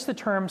there. Notice the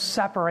term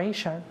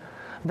separation.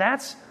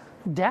 That's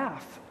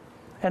death.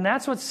 And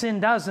that's what sin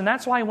does. And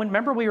that's why,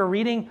 remember we were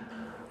reading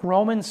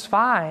Romans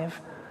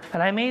 5,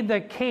 and I made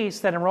the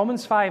case that in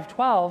Romans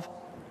 5:12,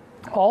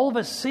 all of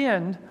us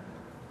sinned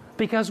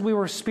because we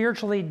were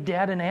spiritually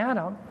dead in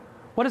Adam.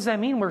 What does that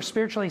mean? We're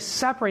spiritually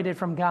separated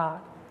from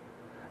God.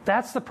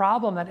 That's the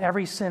problem that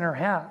every sinner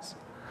has.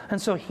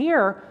 And so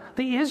here,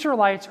 the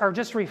Israelites are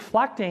just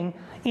reflecting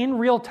in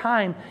real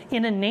time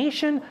in a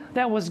nation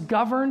that was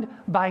governed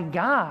by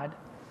God.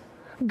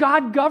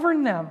 God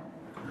governed them.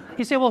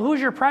 You say, well, who's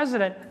your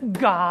president?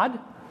 God.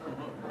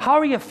 How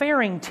are you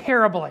faring?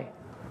 Terribly.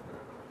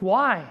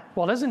 Why?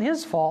 Well, it isn't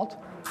his fault.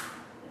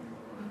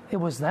 It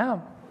was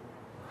them.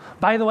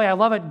 By the way, I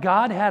love it.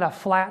 God had a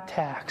flat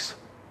tax.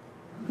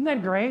 Isn't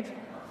that great?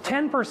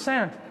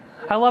 10%.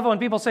 I love it when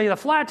people say the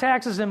flat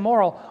tax is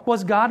immoral.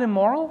 Was God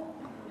immoral?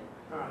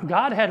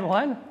 God had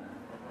one.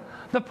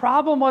 The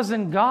problem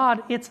wasn't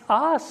God, it's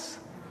us.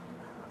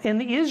 And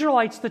the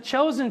Israelites, the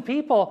chosen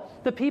people,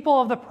 the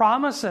people of the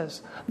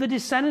promises, the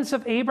descendants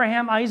of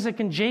Abraham, Isaac,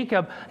 and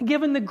Jacob,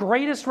 given the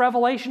greatest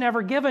revelation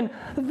ever given,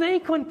 they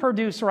couldn't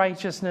produce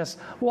righteousness.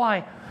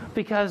 Why?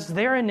 Because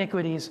their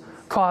iniquities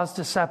caused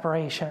a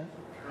separation.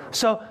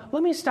 So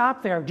let me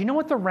stop there. Do you know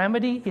what the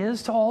remedy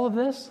is to all of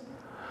this?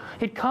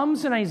 It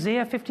comes in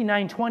Isaiah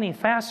 59:20.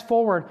 Fast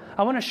forward.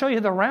 I want to show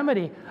you the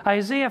remedy.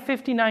 Isaiah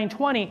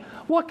 59:20.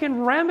 What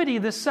can remedy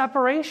this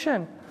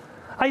separation?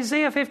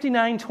 Isaiah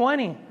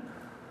 59:20.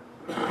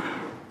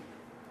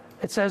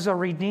 It says, a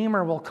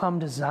Redeemer will come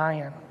to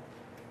Zion.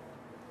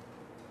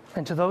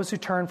 And to those who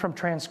turn from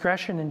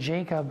transgression in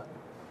Jacob,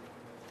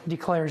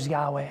 declares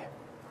Yahweh.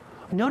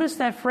 Notice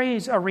that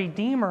phrase, a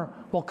Redeemer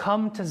will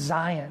come to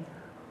Zion.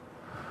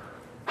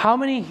 How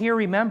many here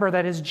remember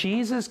that as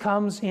Jesus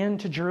comes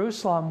into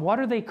Jerusalem, what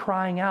are they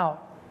crying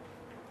out?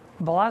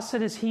 Blessed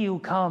is he who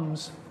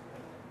comes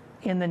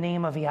in the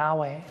name of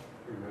Yahweh.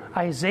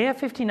 Isaiah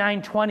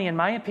 59:20, in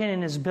my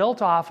opinion, is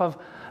built off of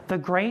the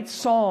great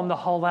psalm, the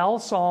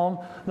Hallel psalm,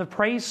 the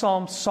praise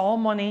psalm,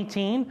 Psalm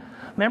 118.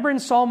 Remember in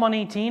Psalm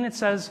 118 it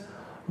says,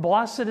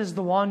 blessed is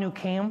the one who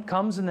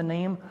comes in the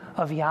name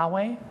of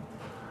Yahweh.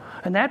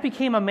 And that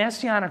became a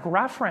messianic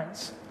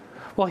reference.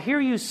 Well, here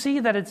you see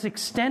that it's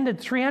extended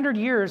 300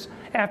 years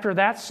after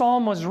that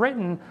psalm was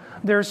written.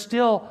 There's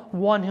still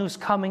one who's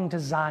coming to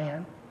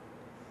Zion.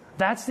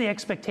 That's the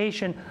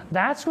expectation.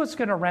 That's what's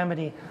going to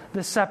remedy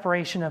the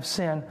separation of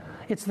sin.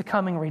 It's the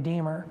coming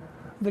Redeemer,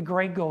 the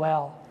great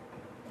Goel,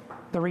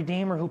 the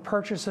Redeemer who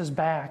purchases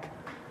back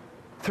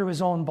through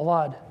his own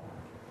blood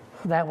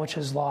that which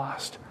is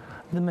lost.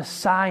 The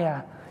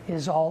Messiah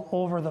is all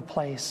over the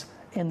place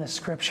in the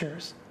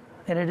Scriptures,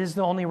 and it is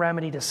the only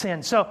remedy to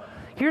sin. So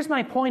here's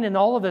my point in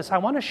all of this. I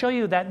want to show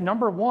you that,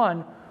 number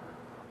one,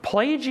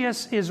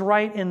 Pelagius is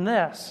right in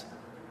this.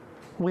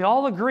 We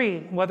all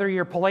agree, whether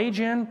you're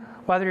Pelagian,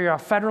 whether you're a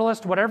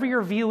Federalist, whatever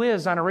your view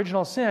is on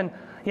original sin,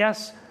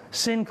 yes,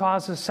 sin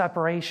causes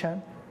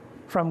separation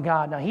from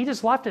God. Now, he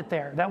just left it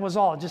there. That was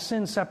all. Just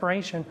sin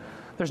separation.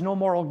 There's no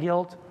moral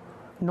guilt,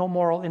 no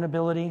moral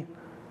inability.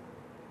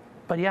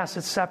 But yes,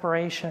 it's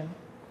separation.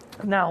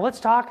 Now,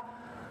 let's talk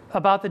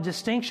about the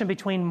distinction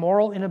between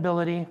moral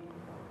inability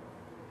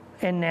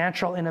and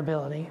natural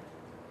inability.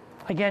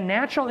 Again,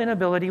 natural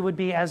inability would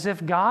be as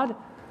if God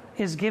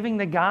is giving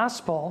the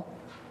gospel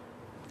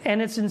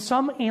and it's in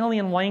some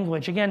alien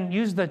language. Again,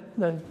 use the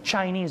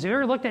Chinese. Have you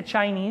ever looked at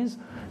Chinese?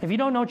 If you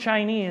don't know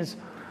Chinese,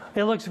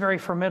 it looks very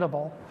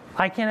formidable.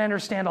 I can't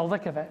understand a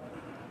lick of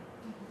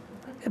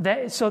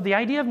it. So the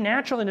idea of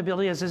natural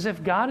inability is as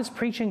if God is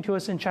preaching to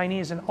us in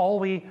Chinese and all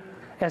we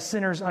as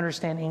sinners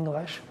understand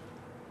English.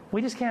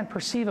 We just can't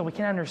perceive it. We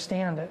can't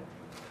understand it.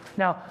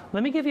 Now,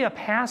 let me give you a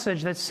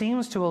passage that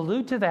seems to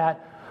allude to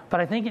that, but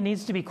I think it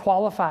needs to be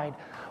qualified.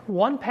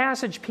 One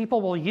passage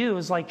people will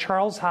use, like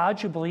Charles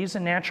Hodge, who believes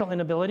in natural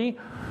inability,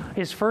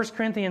 is 1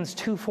 Corinthians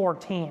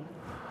 2:14.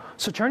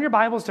 So turn your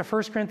Bibles to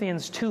 1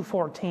 Corinthians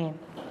 2:14,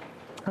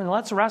 and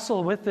let's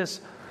wrestle with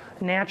this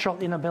natural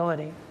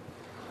inability.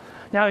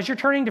 Now, as you're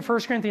turning to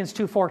 1 Corinthians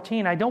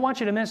 2:14, I don't want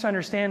you to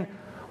misunderstand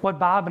what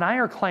Bob and I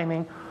are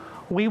claiming.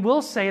 We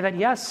will say that,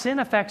 yes, sin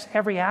affects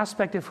every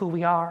aspect of who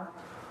we are.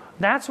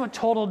 That's what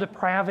total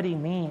depravity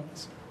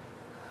means.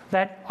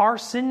 That our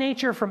sin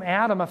nature from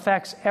Adam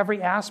affects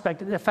every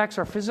aspect. It affects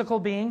our physical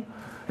being.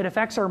 It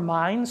affects our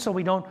mind, so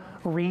we don't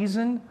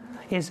reason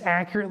as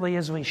accurately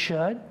as we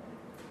should.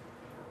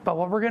 But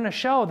what we're going to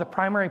show, the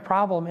primary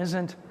problem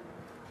isn't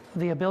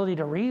the ability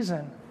to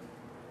reason,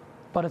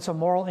 but it's a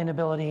moral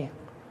inability.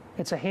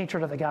 It's a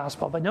hatred of the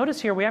gospel. But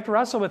notice here, we have to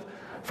wrestle with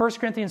 1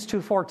 Corinthians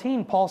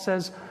 2:14. Paul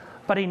says,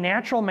 but a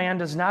natural man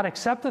does not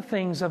accept the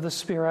things of the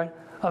Spirit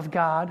of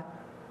God,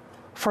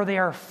 for they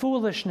are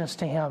foolishness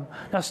to him.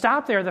 Now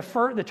stop there.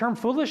 The term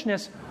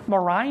foolishness,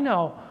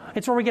 morino,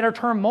 it's where we get our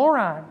term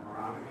moron.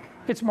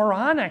 It's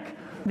moronic.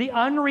 The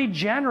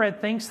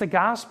unregenerate thinks the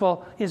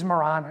gospel is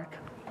moronic.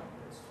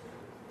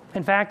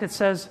 In fact, it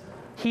says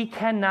he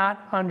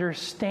cannot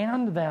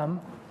understand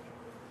them.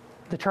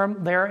 The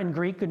term there in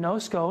Greek,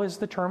 gnosko, is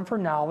the term for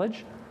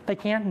knowledge. They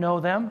can't know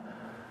them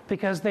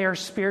because they are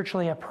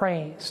spiritually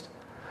appraised.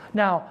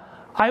 Now,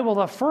 I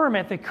will affirm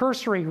at the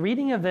cursory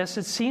reading of this,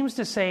 it seems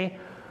to say,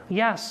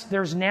 yes,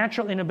 there's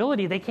natural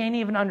inability. They can't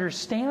even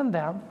understand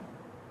them.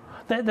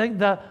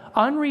 The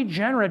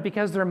unregenerate,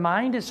 because their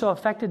mind is so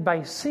affected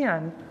by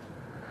sin,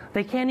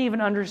 they can't even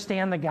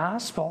understand the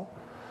gospel.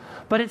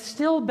 But it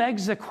still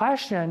begs the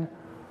question,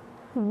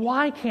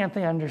 why can't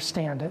they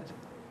understand it?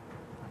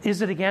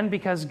 Is it again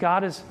because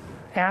God is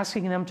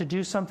asking them to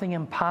do something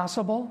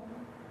impossible?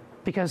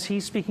 Because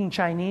he's speaking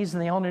Chinese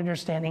and they only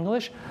understand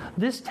English?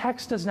 This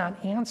text does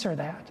not answer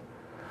that.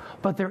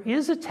 But there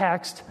is a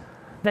text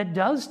that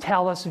does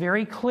tell us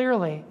very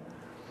clearly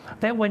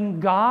that when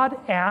God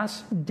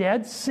asks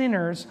dead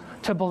sinners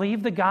to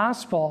believe the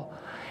gospel,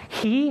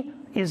 he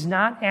is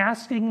not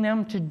asking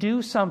them to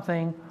do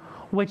something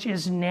which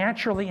is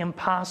naturally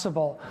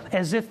impossible,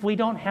 as if we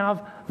don't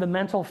have the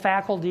mental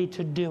faculty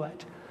to do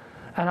it.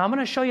 And I'm going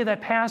to show you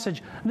that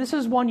passage. This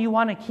is one you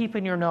want to keep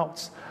in your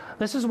notes.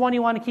 This is one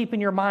you want to keep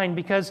in your mind,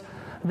 because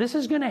this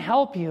is going to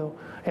help you.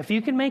 If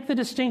you can make the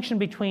distinction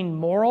between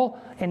moral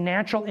and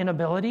natural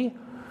inability,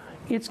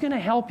 it's going to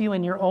help you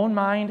in your own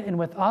mind and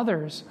with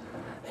others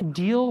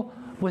deal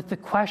with the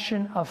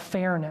question of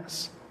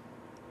fairness.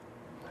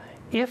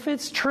 If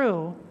it's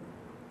true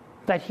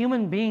that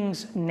human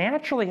beings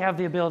naturally have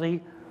the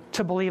ability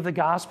to believe the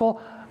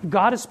gospel,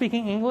 God is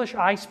speaking English,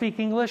 I speak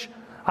English,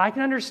 I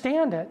can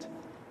understand it.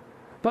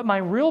 But my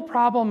real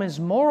problem is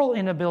moral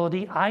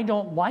inability. I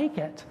don't like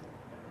it.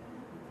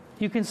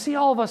 You can see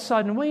all of a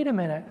sudden, wait a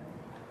minute.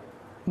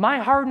 My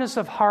hardness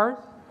of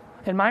heart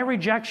and my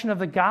rejection of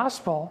the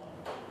gospel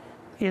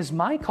is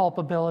my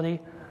culpability.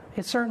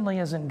 It certainly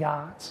isn't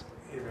God's.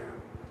 Amen.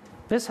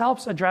 This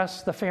helps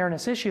address the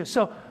fairness issue.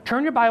 So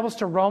turn your Bibles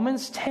to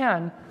Romans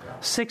 10,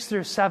 6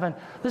 through 7.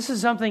 This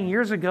is something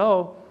years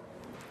ago,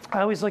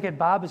 I always look at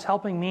Bob as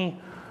helping me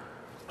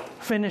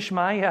finish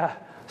my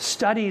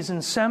studies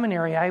in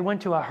seminary. I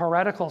went to a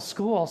heretical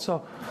school,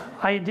 so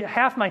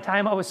half my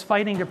time I was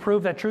fighting to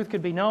prove that truth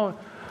could be known.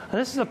 And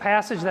this is a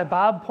passage that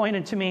Bob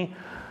pointed to me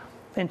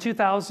in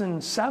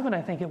 2007,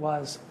 I think it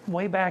was,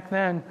 way back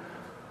then,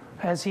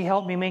 as he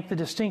helped me make the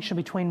distinction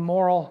between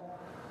moral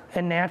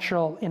and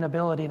natural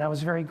inability, and I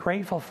was very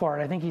grateful for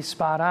it. I think he's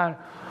spot on.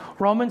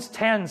 Romans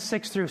 10,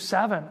 6 through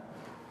 7.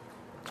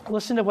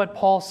 Listen to what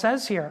Paul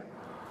says here.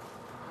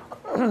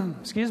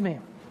 Excuse me.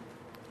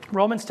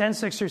 Romans 10,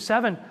 6 through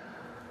 7.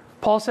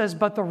 Paul says,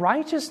 but the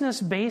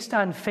righteousness based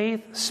on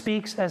faith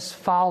speaks as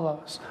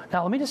follows.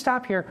 Now, let me just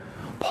stop here.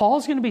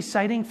 Paul's going to be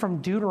citing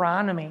from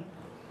Deuteronomy,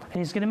 and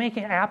he's going to make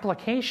an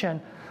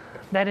application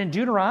that in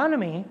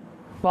Deuteronomy,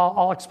 well,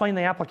 I'll explain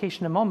the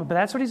application in a moment, but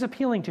that's what he's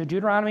appealing to.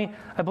 Deuteronomy,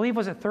 I believe,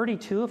 was it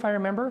 32, if I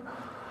remember?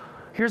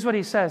 Here's what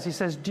he says. He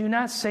says, do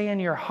not say in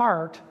your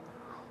heart,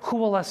 who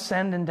will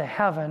ascend into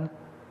heaven,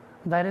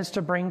 that is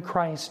to bring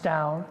Christ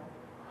down,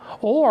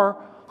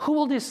 or who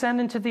will descend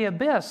into the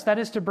abyss? That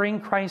is to bring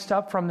Christ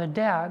up from the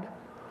dead.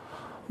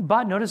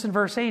 But notice in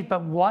verse 8,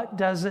 but what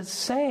does it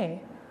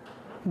say?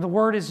 The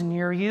word is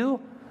near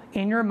you,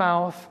 in your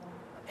mouth,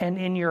 and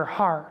in your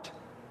heart.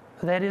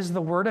 That is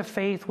the word of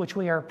faith which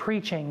we are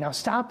preaching. Now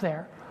stop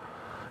there.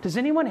 Does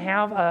anyone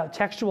have a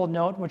textual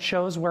note which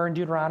shows where in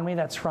Deuteronomy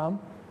that's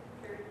from?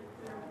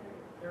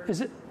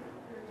 Is it?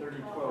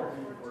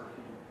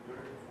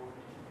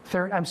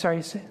 30, I'm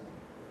sorry. 30,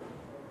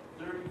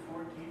 14.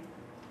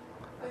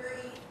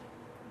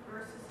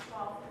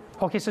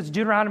 Okay, so it's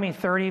Deuteronomy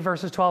 30,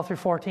 verses 12 through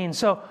 14.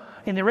 So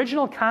in the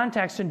original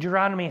context in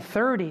Deuteronomy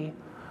 30,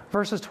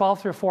 verses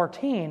 12 through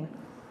 14,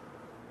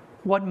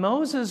 what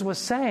Moses was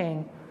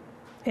saying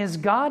is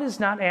God has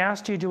not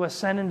asked you to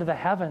ascend into the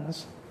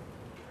heavens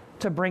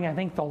to bring, I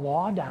think, the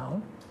law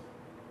down,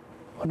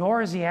 nor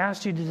has he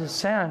asked you to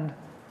descend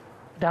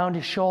down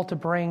to Sheol to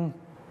bring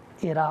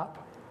it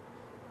up.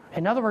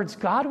 In other words,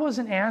 God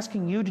wasn't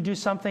asking you to do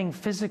something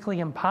physically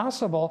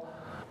impossible,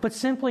 but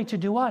simply to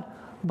do what?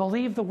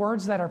 Believe the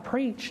words that are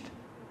preached.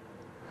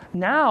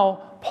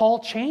 Now, Paul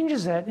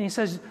changes it, and he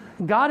says,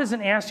 God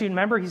hasn't asked you,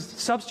 remember, he's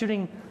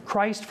substituting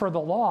Christ for the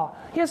law.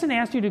 He hasn't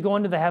asked you to go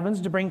into the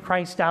heavens to bring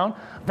Christ down.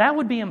 That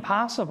would be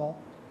impossible.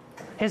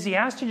 Has he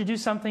asked you to do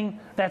something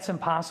that's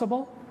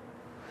impossible?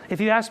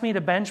 If you ask me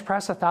to bench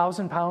press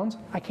 1,000 pounds,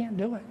 I can't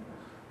do it.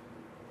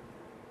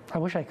 I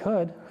wish I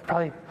could.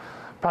 I'd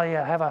probably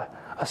have a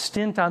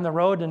stint on the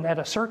road and at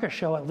a circus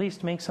show, at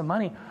least make some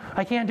money.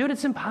 I can't do it.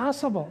 It's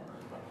impossible.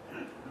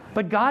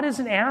 But God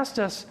hasn't asked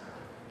us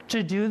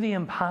to do the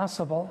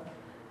impossible.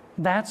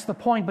 That's the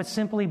point, but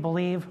simply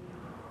believe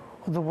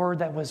the word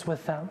that was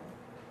with them.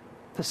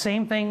 The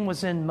same thing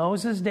was in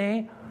Moses'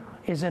 day,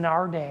 is in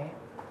our day.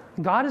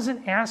 God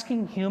isn't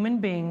asking human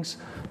beings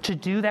to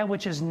do that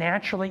which is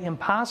naturally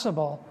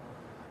impossible,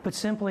 but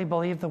simply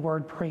believe the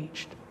word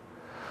preached.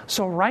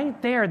 So right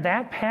there,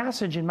 that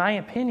passage, in my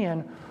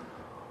opinion,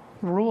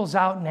 rules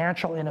out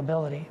natural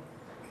inability.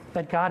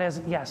 That God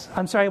hasn't, yes.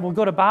 I'm sorry, we'll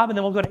go to Bob and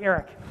then we'll go to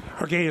Eric.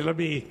 Okay, let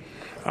me,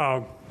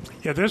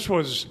 this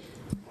was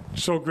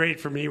so great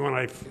for me when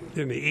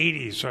in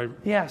the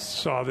 80s,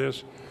 saw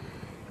this.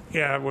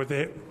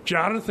 Yeah,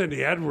 Jonathan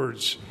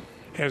Edwards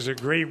has a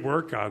great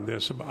work on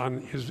this,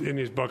 in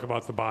his book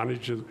about the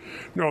bondage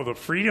the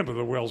freedom of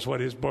the will is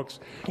what his book's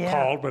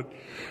called. But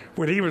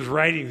when he was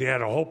writing, they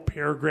had a whole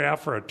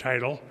paragraph or a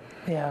title.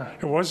 Yeah.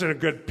 It wasn't a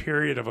good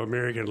period of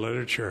American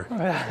literature.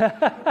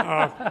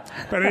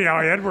 But anyhow,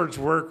 Edwards'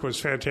 work was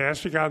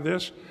fantastic on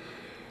this.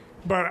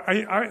 But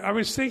I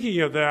was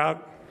thinking of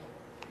that.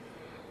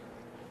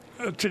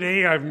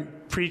 Today I'm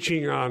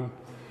preaching on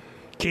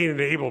Cain and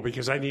Abel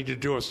because I need to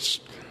do a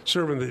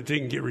sermon that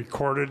didn't get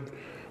recorded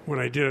when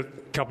I did it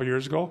a couple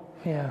years ago.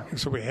 Yeah. And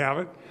so we have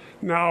it.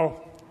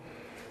 Now,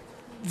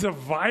 the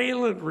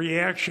violent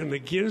reaction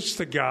against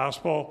the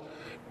gospel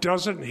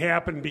doesn't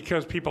happen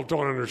because people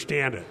don't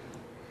understand it.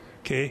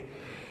 Okay?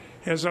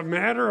 As a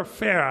matter of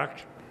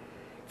fact,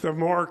 the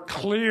more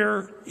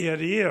clear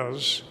it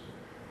is,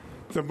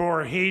 the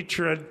more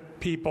hatred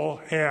people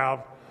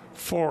have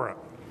for it.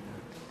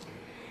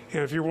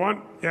 And if you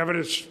want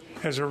evidence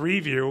as a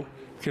review,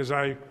 because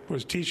I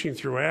was teaching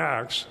through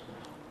Acts,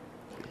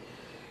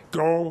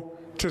 go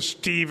to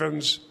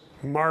Stephen's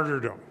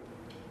martyrdom.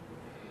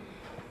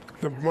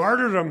 The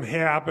martyrdom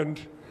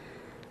happened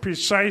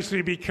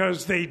precisely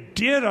because they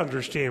did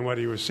understand what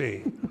he was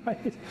saying.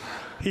 Right.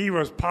 He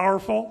was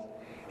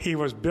powerful, he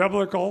was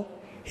biblical,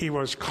 he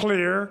was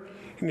clear,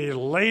 and he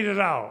laid it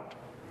out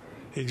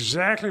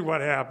exactly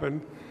what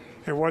happened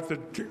and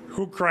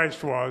who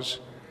Christ was,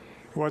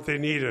 what they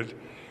needed.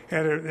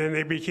 And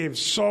they became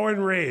so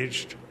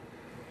enraged,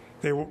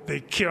 they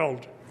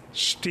killed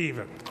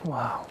Stephen.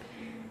 Wow.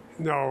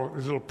 Now, a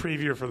little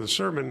preview for the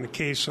sermon. In the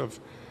case of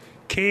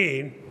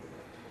Cain,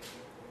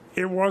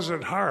 it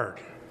wasn't hard.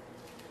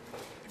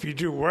 If you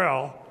do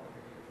well,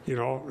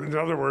 in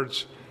other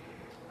words,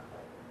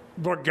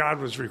 what God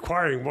was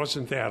requiring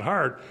wasn't that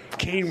hard.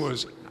 Cain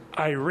was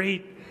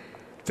irate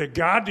that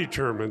God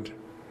determined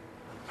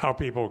how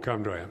people would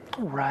come to him.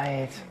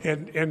 Right.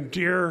 And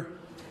dear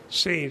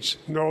saints,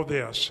 know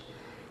this.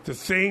 The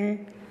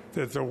thing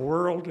that the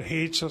world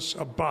hates us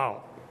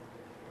about,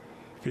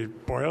 if you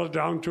boil it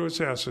down to its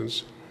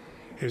essence,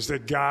 is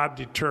that God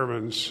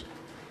determines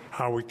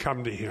how we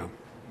come to him.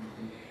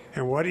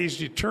 And what he's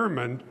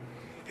determined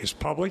is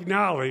public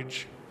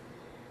knowledge.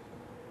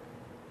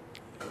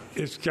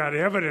 It's got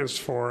evidence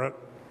for it.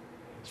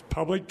 It's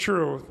public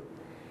truth.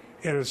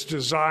 And it's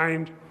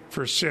designed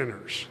for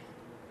sinners.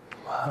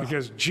 Wow.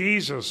 Because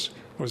Jesus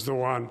was the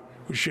one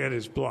who shed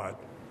his blood.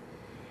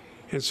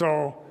 And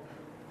so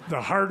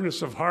the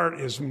hardness of heart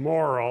is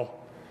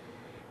moral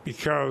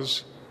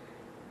because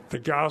the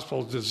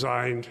gospel is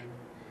designed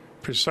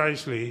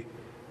precisely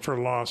for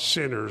lost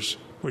sinners,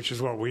 which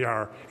is what we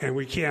are, and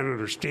we can't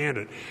understand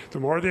it. The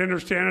more they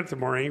understand it, the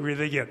more angry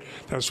they get.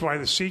 That's why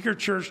the seeker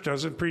church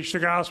doesn't preach the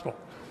gospel,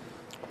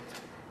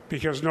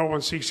 because no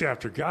one seeks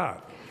after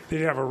God.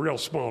 They'd have a real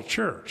small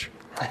church.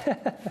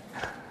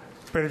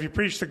 But if you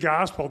preach the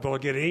gospel, they'll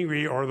get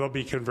angry or they'll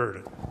be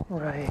converted.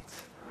 Right.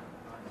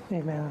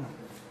 Amen.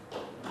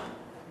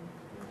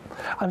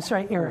 I'm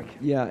sorry, Eric.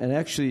 Yeah, and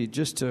actually,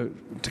 just to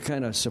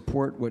kind of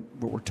support what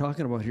we're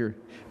talking about here,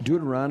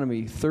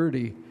 Deuteronomy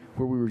 30,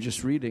 where we were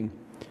just reading,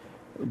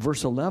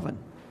 verse 11,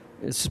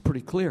 it's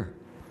pretty clear.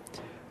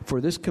 For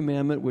this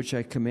commandment which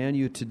I command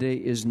you today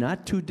is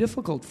not too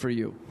difficult for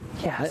you.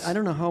 Yes. I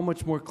don't know how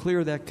much more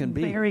clear that can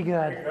be. Very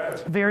good.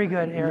 Very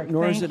good, Eric.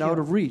 Nor Thank is it you. out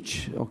of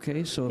reach,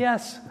 okay? So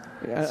Yes.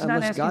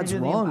 unless God's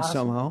wrong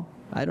somehow.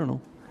 I don't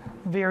know.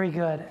 Very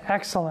good.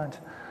 Excellent.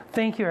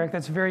 Thank you, Eric.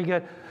 That's very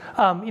good.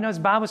 As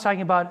Bob was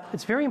talking about,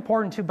 it's very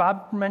important too.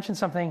 Bob mentioned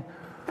something.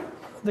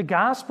 The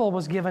gospel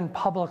was given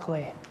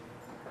publicly.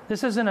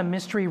 This isn't a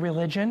mystery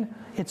religion.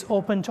 It's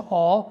open to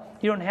all.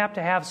 You don't have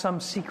to have some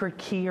secret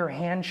key or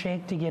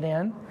handshake to get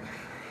in.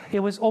 It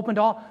was open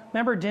to all.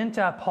 Remember, didn't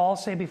Paul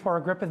say before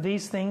Agrippa,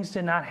 these things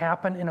did not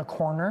happen in a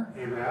corner?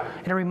 Amen.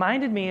 And it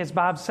reminded me, as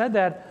Bob said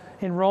that,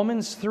 in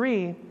Romans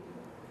 3,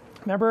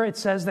 remember it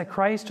says that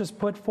Christ was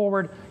put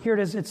forward. Here it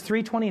is, it's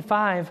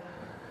 3:25.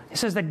 It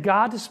says that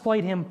God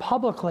displayed him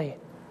publicly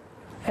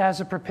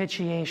as a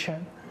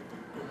propitiation.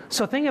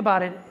 So think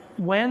about it.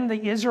 When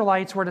the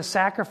Israelites were to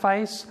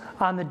sacrifice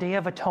on the Day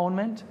of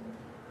Atonement,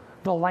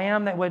 the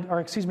lamb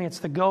it's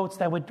the goats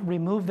that would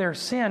remove their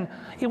sin,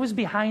 it was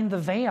behind the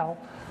veil.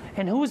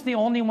 And who was the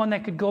only one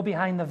that could go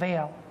behind the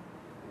veil?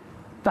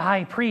 The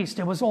high priest.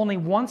 It was only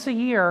once a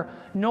year.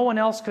 No one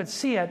else could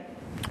see it.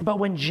 But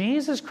when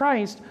Jesus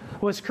Christ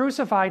was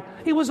crucified,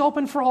 it was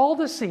open for all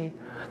to see.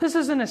 This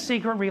isn't a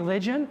secret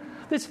religion.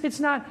 It's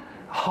not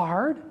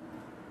hard.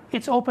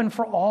 It's open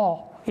for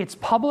all. It's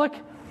public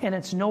and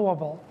it's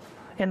knowable.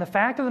 And the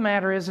fact of the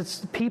matter is,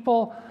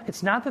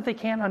 it's not that they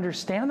can't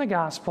understand the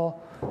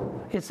gospel,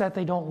 it's that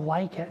they don't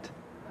like it.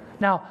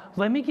 Now,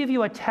 let me give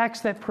you a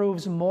text that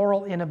proves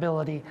moral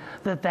inability,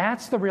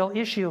 that's the real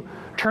issue.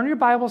 Turn your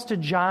Bibles to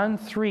John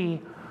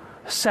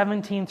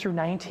 3:17 through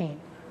 19.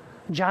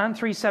 John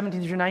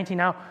 3:17 through 19.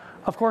 Now,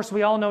 of course,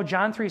 we all know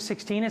John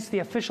 3:16. It's the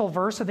official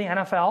verse of the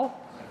NFL.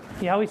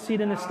 You always see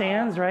it in the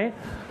stands, right?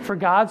 For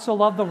God so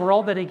loved the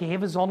world that he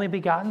gave his only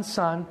begotten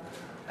Son,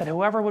 that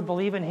whoever would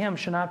believe in him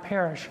should not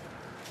perish,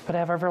 but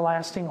have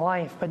everlasting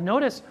life. But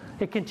notice,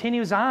 it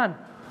continues on.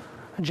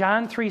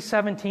 John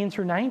 3:17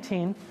 through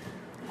 19.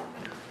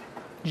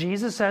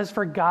 Jesus says,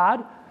 for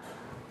God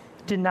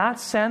did not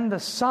send the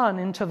Son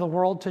into the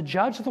world to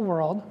judge the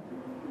world,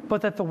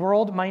 but that the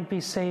world might be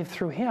saved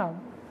through him.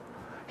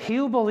 He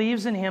who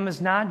believes in him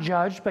is not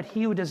judged, but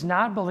he who does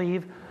not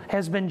believe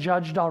has been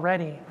judged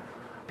already,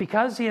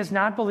 because he has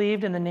not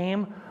believed in the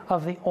name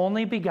of the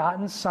only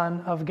begotten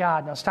Son of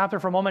God. Now stop there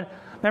for a moment.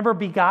 Remember,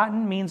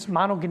 begotten means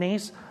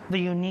monogenes, the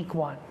unique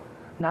one.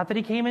 Not that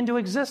he came into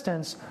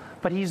existence,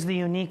 but he's the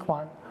unique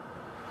one.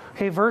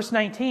 Okay, verse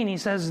 19, he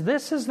says,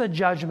 this is the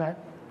judgment,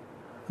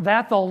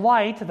 that the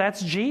light,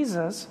 that's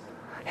Jesus,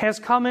 has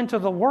come into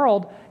the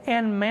world,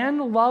 and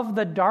men love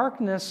the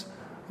darkness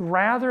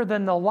rather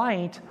than the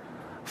light,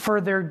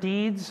 for their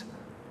deeds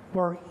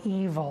were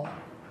evil.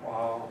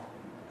 Wow.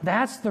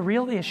 That's the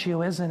real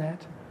issue, isn't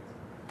it?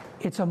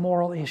 It's a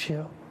moral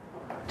issue.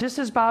 Just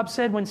as Bob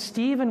said, when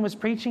Stephen was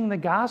preaching the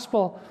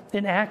gospel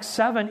in Acts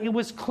 7, it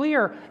was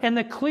clear, and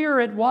the clearer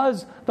it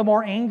was, the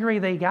more angry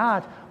they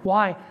got.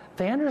 Why?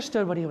 They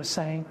understood what he was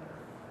saying.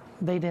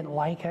 They didn't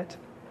like it.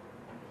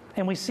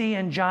 And we see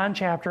in John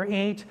chapter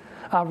 8,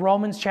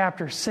 Romans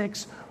chapter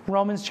 6,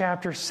 Romans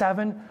chapter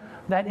 7,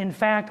 that in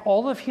fact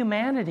all of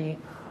humanity,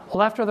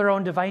 left to their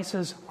own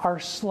devices, are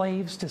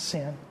slaves to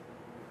sin.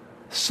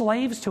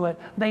 Slaves to it.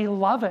 They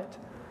love it.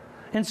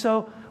 And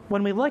so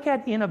when we look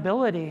at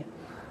inability,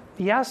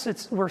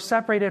 yes, we're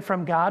separated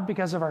from God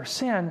because of our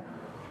sin,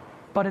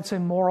 but it's a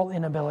moral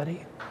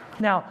inability.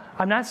 Now,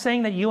 I'm not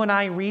saying that you and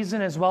I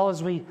reason as well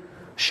as we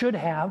should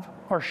have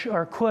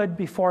or could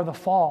before the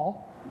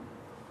fall.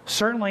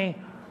 Certainly,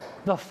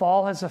 the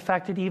fall has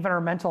affected even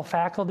our mental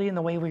faculty and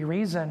the way we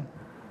reason.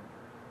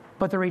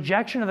 But the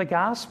rejection of the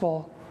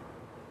gospel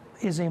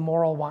is a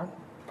moral one.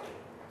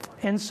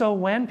 And so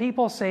when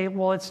people say,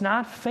 well, it's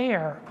not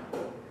fair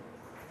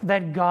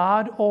that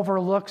God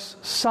overlooks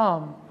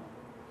some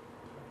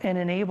and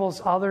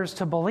enables others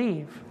to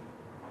believe,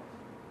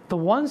 the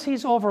ones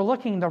he's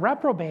overlooking, the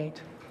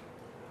reprobate,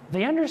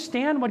 they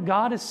understand what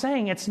God is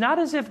saying. It's not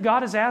as if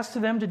God has asked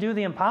them to do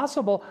the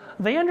impossible.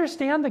 They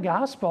understand the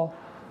gospel.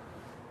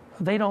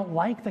 They don't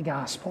like the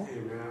gospel.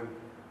 Amen.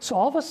 So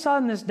all of a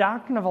sudden, this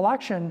doctrine of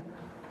election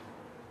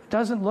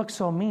doesn't look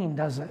so mean,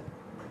 does it?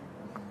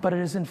 But it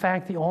is, in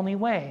fact, the only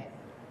way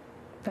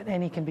that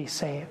any can be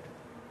saved.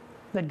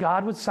 That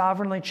God would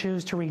sovereignly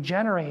choose to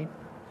regenerate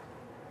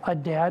a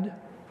dead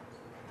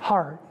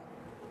heart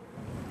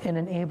and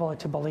enable it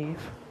to believe.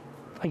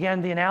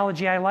 Again, the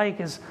analogy I like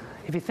is,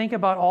 if you think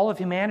about all of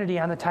humanity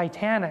on the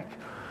Titanic,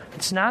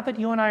 it's not that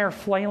you and I are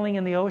flailing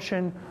in the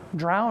ocean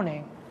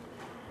drowning.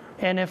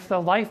 And if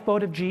the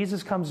lifeboat of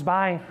Jesus comes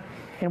by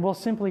and we'll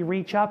simply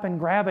reach up and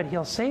grab it,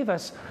 he'll save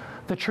us.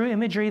 The true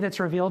imagery that's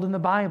revealed in the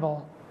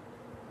Bible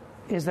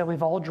is that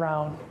we've all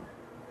drowned.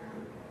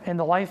 And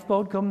the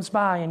lifeboat comes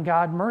by and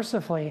God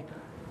mercifully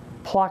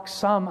plucks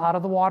some out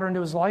of the water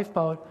into his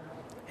lifeboat,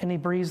 and he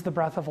breathes the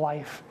breath of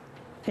life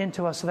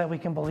into us so that we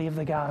can believe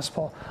the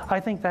gospel. I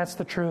think that's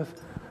the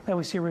truth that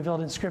we see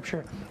revealed in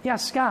Scripture.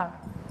 Yes, Scott.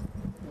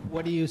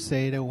 What do you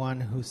say to one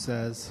who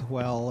says,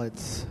 well,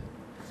 it's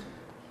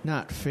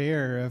not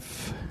fair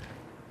if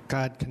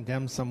God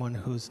condemns someone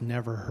who's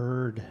never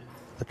heard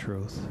the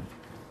truth?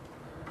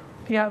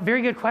 Yeah,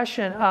 very good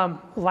question.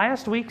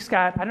 Last week,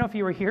 Scott, I don't know if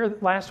you were here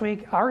last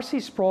week, R.C.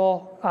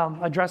 Sproul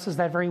addresses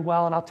that very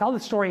well, and I'll tell the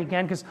story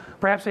again because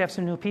perhaps we have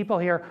some new people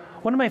here.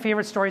 One of my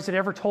favorite stories that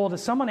ever told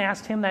is someone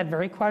asked him that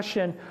very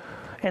question,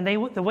 and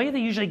the way they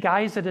usually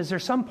guise it is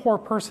there's some poor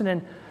person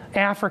in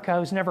Africa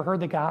who's never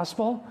heard the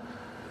gospel.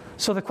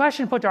 So the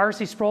question put to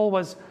R.C. Sproul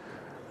was,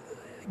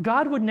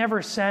 God would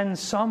never send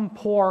some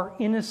poor,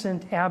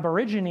 innocent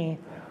Aborigine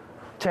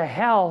to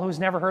hell who's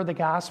never heard the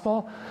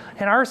gospel.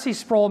 And R.C.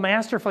 Sproul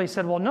masterfully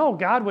said, well, no,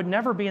 God would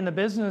never be in the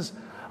business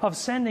of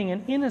sending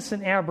an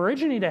innocent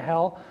Aborigine to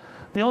hell.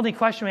 The only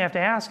question we have to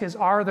ask is,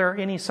 are there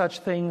any such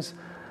things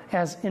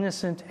as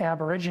innocent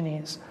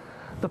Aborigines?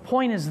 The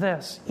point is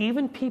this: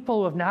 even people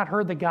who have not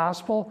heard the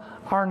gospel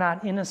are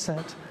not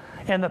innocent.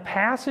 And the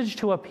passage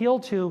to appeal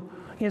to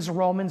is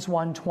Romans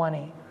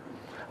 1:20.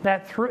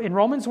 In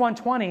Romans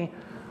 1:20,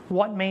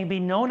 what may be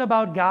known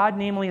about God,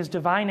 namely his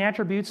divine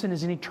attributes and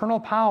his eternal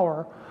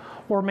power,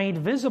 were made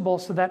visible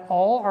so that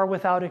all are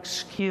without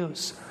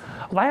excuse.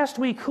 Last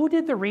week, who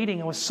did the reading?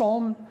 It was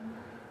Psalm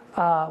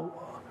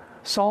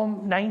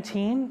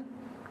 19.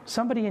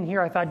 Somebody in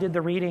here, I thought, did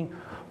the reading.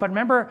 But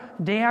remember,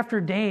 day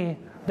after day,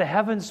 the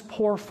heavens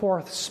pour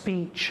forth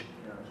speech.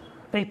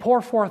 They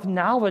pour forth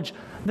knowledge.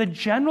 The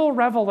general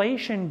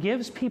revelation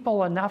gives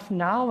people enough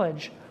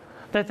knowledge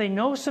that they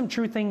know some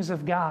true things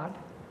of God.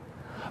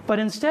 But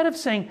instead of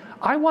saying,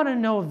 I want to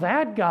know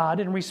that God,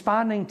 and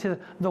responding to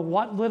the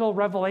what little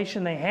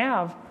revelation they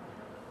have,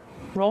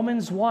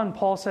 Romans 1,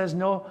 Paul says,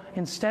 no,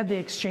 instead they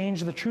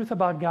exchange the truth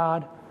about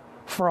God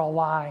for a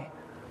lie.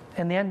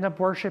 And they end up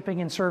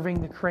worshiping and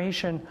serving the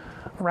creation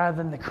rather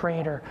than the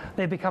Creator.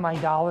 They become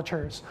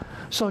idolaters.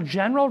 So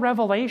general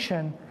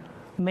revelation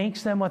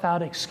makes them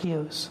without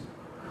excuse.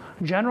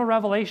 General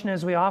revelation,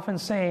 as we often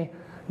say,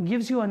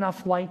 gives you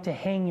enough light to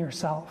hang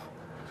yourself.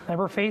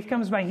 Remember, faith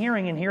comes by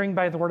hearing, and hearing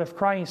by the word of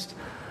Christ.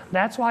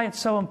 That's why it's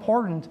so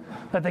important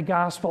that the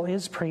gospel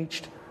is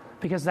preached,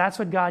 because that's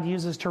what God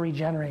uses to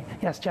regenerate.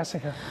 Yes,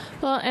 Jessica.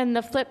 Well, and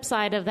the flip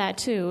side of that,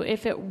 too,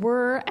 if it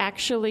were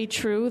actually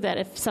true that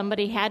if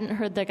somebody hadn't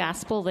heard the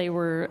gospel, they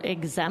were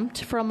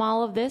exempt from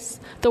all of this,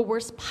 the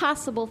worst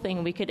possible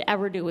thing we could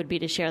ever do would be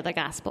to share the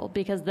gospel,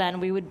 because then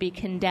we would be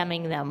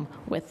condemning them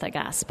with the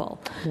gospel.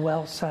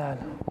 Well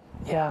said.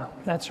 Yeah,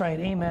 that's right.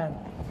 Amen.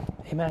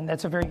 Amen.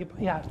 That's a very good...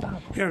 Yeah, Tom.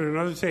 Yeah, and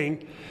another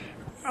thing,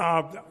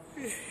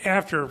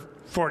 after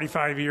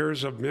 45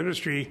 years of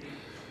ministry,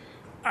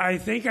 I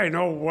think I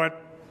know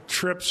what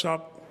trips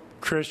up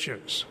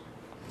Christians.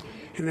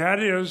 And that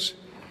is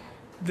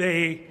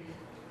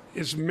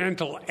it's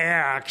mental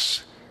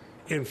acts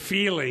and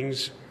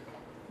feelings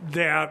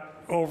that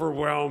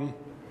overwhelm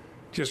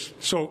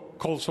just so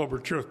cold, sober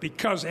truth.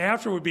 Because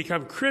after we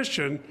become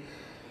Christian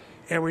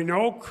and we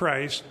know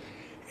Christ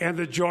and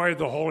the joy of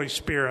the Holy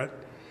Spirit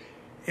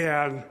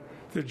and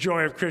the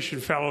joy of Christian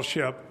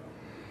fellowship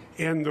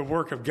and the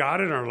work of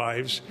God in our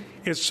lives,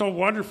 it's so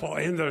wonderful.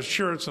 And the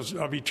assurance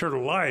of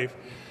eternal life,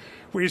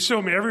 we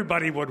assume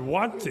everybody would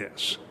want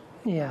this.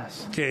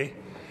 Yes. Okay?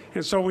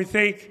 And so we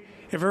think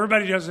if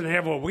everybody doesn't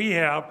have what we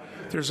have,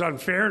 there's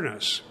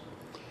unfairness.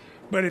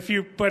 But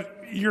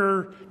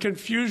you're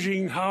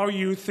confusing how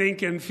you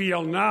think and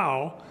feel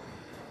now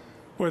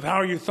with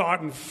how you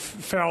thought and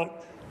felt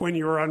when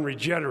you were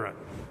unregenerate.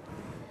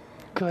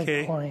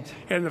 Good point.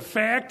 And the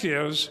fact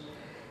is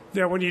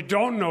that when you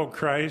don't know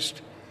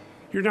Christ,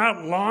 you're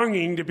not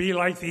longing to be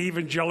like the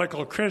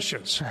evangelical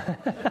Christians.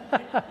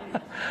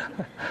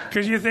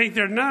 Because you think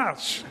they're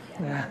nuts.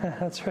 Yeah,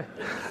 that's right.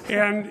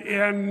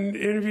 And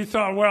if you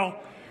thought, well,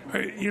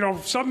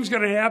 something's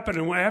going to happen,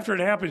 and after it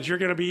happens, you're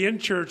going to be in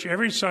church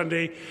every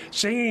Sunday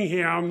singing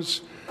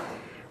hymns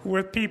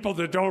with people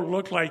that don't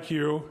look like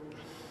you,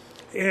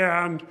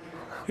 and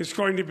it's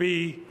going to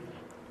be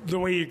the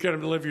way you're going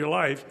to live your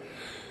life,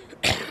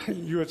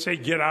 you would say,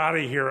 get out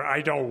of here,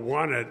 I don't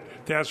want it.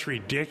 That's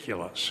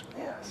ridiculous.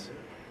 Yes.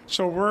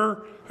 So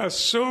we're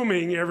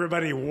assuming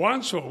everybody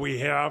wants what we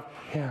have,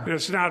 and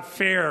it's not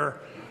fair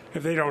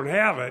if they don't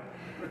have it.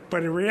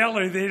 But in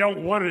reality, they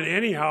don't want it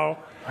anyhow,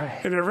 right.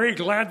 And they're very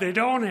glad they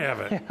don't have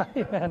it. Yeah,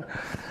 amen.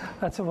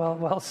 That's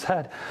well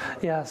said.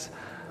 Yes.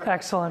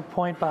 Excellent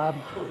point, Bob.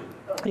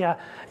 Yeah.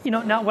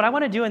 Now what I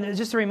want to do in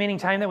just the remaining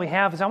time that we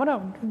have is I want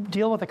to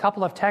deal with a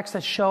couple of texts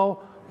that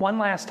show one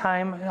last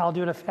time, and I'll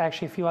do it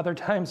actually a few other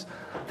times,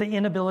 the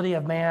inability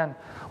of man.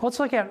 Let's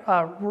look at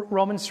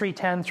Romans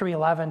 3:10 through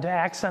 11 to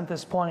accent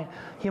this point.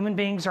 Human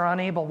beings are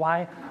unable.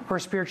 Why? We're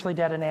spiritually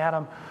dead in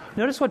Adam.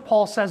 Notice what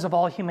Paul says of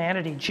all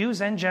humanity,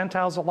 Jews and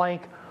Gentiles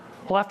alike,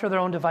 left to their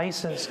own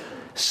devices.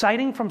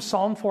 Citing from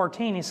Psalm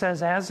 14, he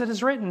says, as it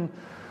is written,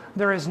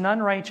 there is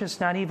none righteous,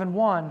 not even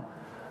one.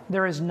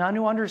 There is none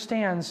who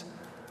understands.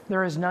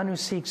 There is none who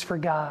seeks for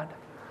God.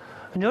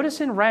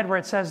 Notice in red where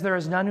it says there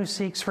is none who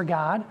seeks for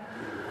God.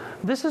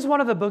 This is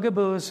one of the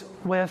bugaboos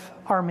with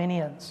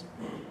Arminians.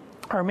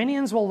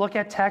 Arminians will look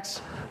at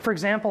texts, for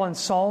example, in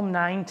Psalm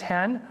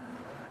 9:10.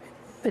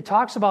 It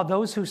talks about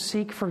those who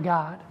seek for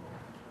God.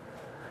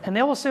 And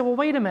they will say, well,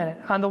 wait a minute.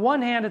 On the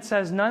one hand, it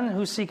says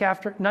none seek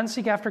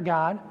after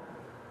God.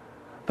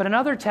 But in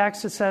other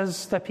texts, it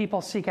says that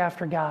people seek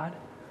after God.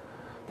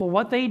 Well,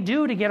 what they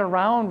do to get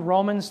around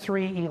Romans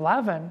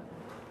 3:11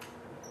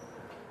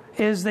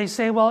 is they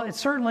say, well, it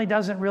certainly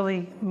doesn't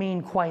really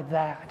mean quite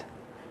that.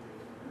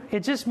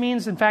 It just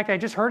means, in fact, I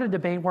just heard a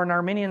debate where an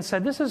Arminian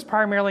said this is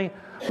primarily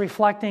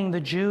reflecting the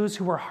Jews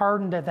who were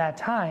hardened at that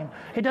time.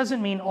 It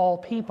doesn't mean all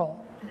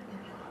people.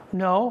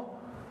 No,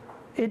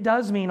 it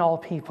does mean all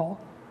people.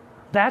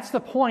 That's the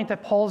point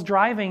that Paul's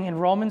driving in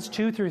Romans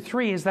 2 through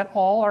 3 is that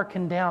all are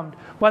condemned.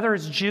 Whether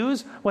it's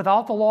Jews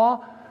without the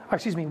law,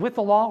 with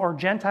the law, or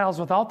Gentiles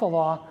without the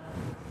law,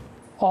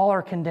 all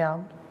are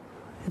condemned.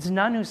 It's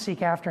none who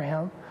seek after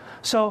him.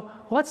 So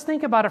let's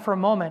think about it for a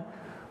moment.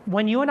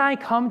 When you and I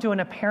come to an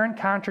apparent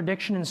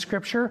contradiction in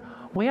Scripture,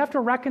 we have to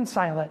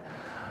reconcile it.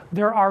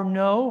 There are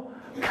no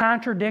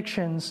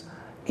contradictions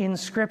in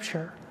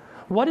Scripture.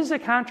 What is a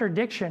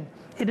contradiction?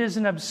 It is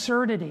an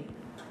absurdity.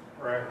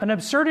 Right. An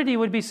absurdity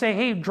would be say,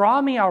 hey,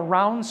 draw me a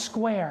round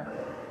square.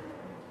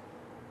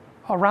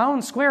 A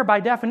round square, by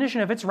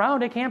definition, if it's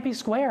round, it can't be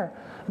square.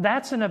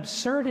 That's an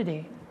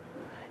absurdity.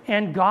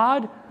 And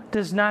God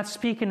does not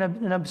speak in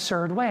an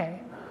absurd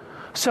way.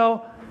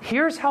 So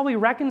here's how we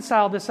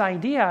reconcile this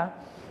idea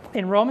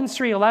in Romans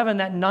 3:11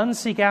 that none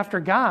seek after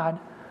God.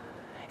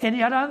 And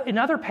in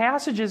other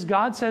passages,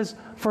 God says,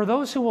 for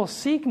those who will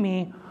seek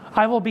me,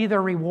 I will be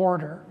their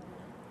rewarder.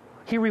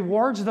 He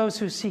rewards those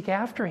who seek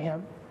after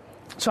him.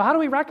 So how do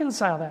we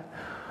reconcile that?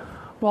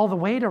 Well, the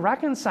way to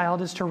reconcile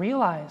it is to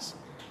realize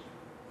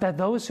that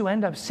those who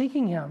end up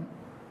seeking him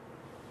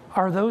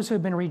are those who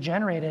have been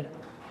regenerated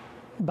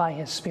by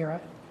his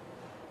Spirit.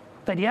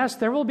 That yes,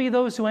 there will be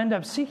those who end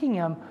up seeking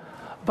him,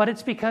 but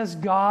it's because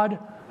God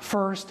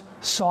first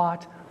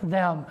sought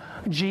them.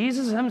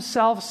 Jesus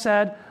himself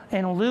said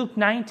in Luke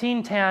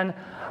 19:10,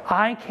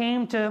 I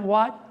came to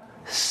what?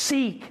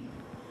 Seek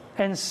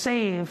and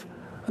save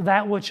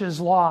that which is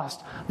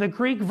lost. The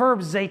Greek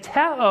verb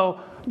zeteo,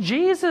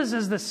 Jesus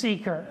is the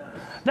seeker.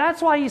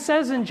 That's why he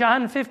says in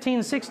John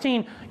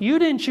 15:16, you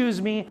didn't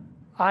choose me,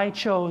 I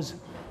chose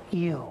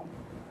you.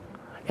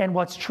 And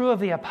what's true of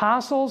the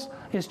apostles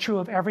is true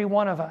of every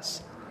one of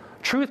us.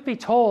 Truth be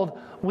told,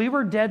 we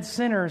were dead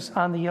sinners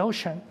on the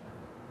ocean.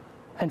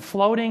 And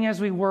floating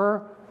as we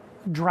were,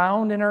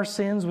 drowned in our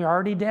sins, we were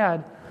already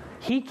dead.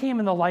 He came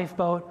in the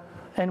lifeboat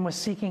and was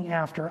seeking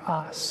after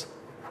us.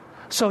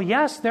 So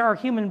yes, there are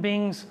human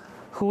beings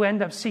who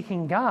end up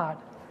seeking God,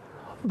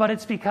 but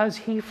it's because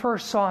he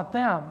first sought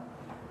them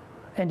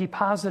and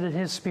deposited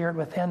his Spirit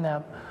within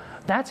them.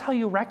 That's how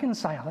you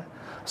reconcile it.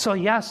 So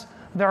yes,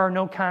 there are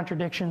no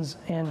contradictions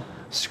in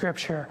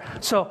Scripture.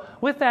 So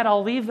with that,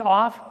 I'll leave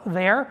off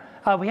there.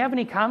 We have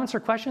any comments or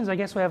questions? I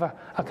guess we have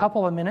a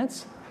couple of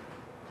minutes.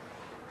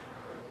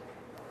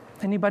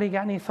 Anybody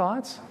got any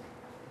thoughts?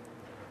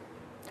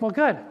 Well,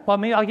 good. Well,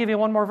 maybe I'll give you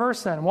one more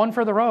verse then. One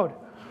for the road,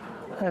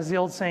 as the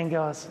old saying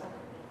goes.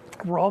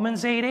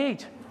 Romans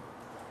 8:8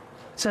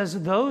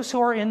 says, those who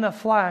are in the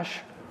flesh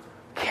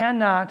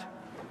cannot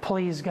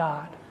please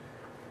God.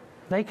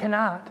 They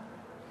cannot.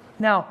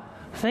 Now,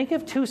 think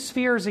of two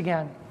spheres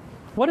again.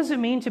 What does it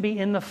mean to be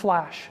in the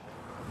flesh?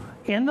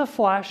 In the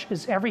flesh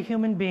is every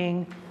human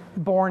being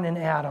born in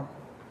Adam.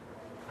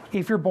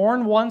 If you're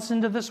born once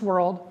into this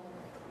world,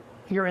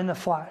 you're in the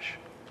flesh.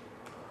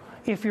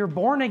 If you're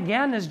born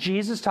again, as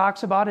Jesus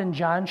talks about in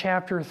John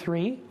chapter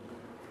 3,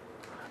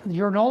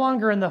 you're no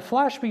longer in the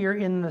flesh, but you're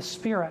in the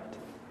spirit.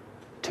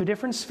 Two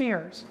different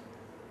spheres.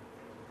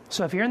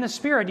 So if you're in the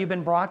spirit, you've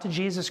been brought to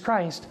Jesus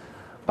Christ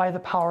by the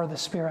power of the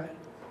Spirit.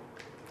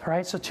 All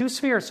right, so two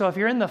spheres. So if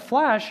you're in the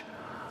flesh,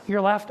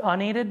 you're left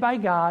unaided by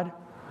God,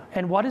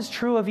 and what is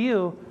true of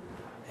you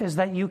is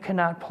that you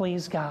cannot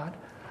please God.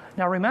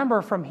 Now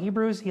remember from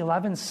Hebrews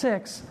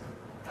 11:6,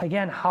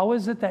 again, how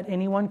is it that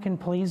anyone can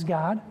please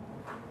God?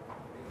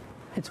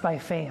 It's by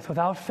faith.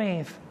 Without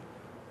faith,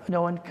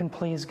 no one can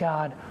please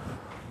God.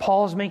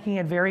 Paul is making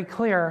it very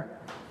clear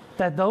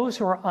that those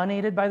who are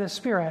unaided by the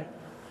Spirit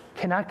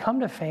cannot come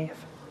to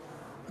faith.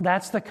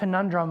 That's the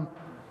conundrum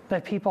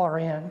that people are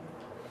in.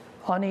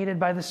 Unaided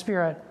by the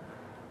Spirit,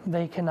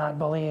 they cannot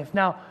believe.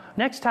 Now,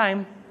 next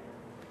time,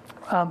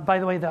 by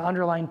the way, the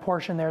underlined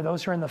portion there,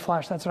 those who are in the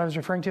flesh, that's what I was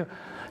referring to.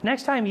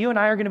 Next time, you and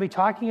I are going to be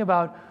talking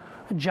about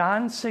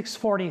John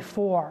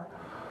 6:44.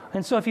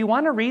 And so if you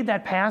want to read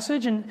that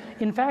passage, and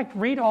in fact,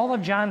 read all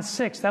of John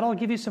 6, that'll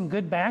give you some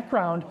good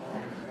background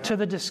to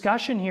the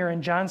discussion here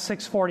in John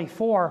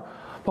 6:44.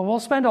 But we'll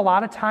spend a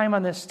lot of time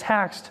on this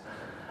text,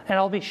 and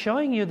I'll be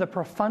showing you the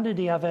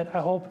profundity of it,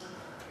 I hope,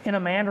 in a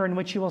manner in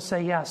which you will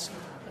say, yes,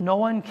 no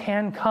one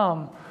can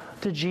come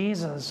to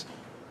Jesus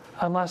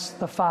unless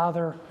the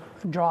Father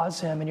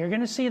draws him. And you're going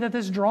to see that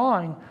this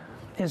drawing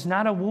is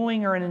not a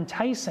wooing or an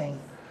enticing.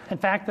 In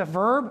fact, the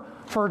verb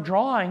for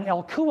drawing,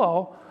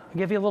 elkuo, I'll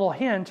give you a little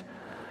hint,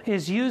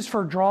 is used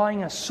for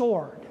drawing a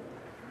sword.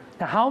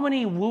 Now, how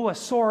many woo a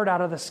sword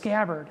out of the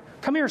scabbard?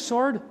 Come here,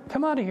 sword.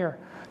 Come out of here.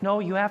 No,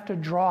 you have to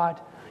draw it.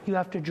 You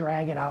have to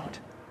drag it out.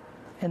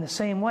 In the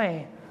same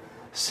way,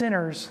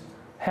 sinners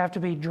have to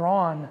be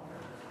drawn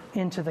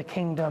into the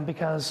kingdom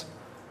because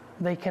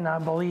they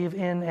cannot believe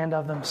in and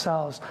of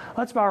themselves.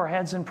 Let's bow our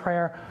heads in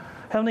prayer.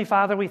 Heavenly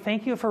Father, we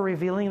thank you for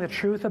revealing the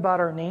truth about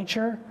our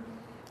nature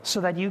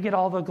so that you get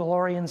all the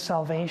glory in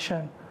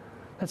salvation.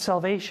 That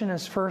salvation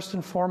is first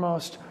and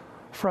foremost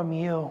from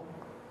you,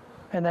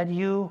 and that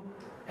you,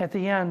 at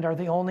the end, are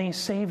the only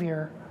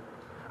Savior.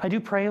 I do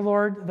pray,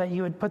 Lord, that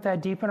you would put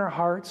that deep in our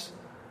hearts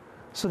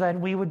so that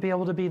we would be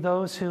able to be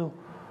those who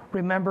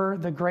remember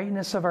the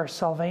greatness of our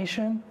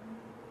salvation,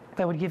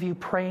 that would give you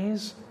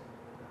praise,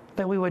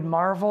 that we would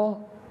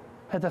marvel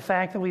at the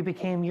fact that we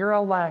became your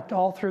elect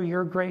all through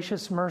your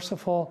gracious,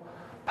 merciful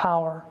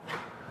power.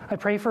 I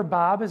pray for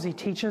Bob as he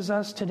teaches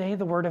us today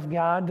the Word of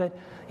God, that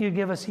you'd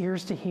give us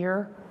ears to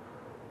hear,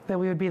 that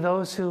we would be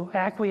those who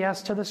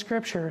acquiesce to the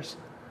Scriptures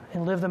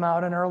and live them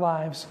out in our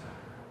lives.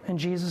 In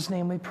Jesus'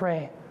 name we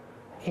pray.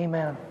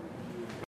 Amen.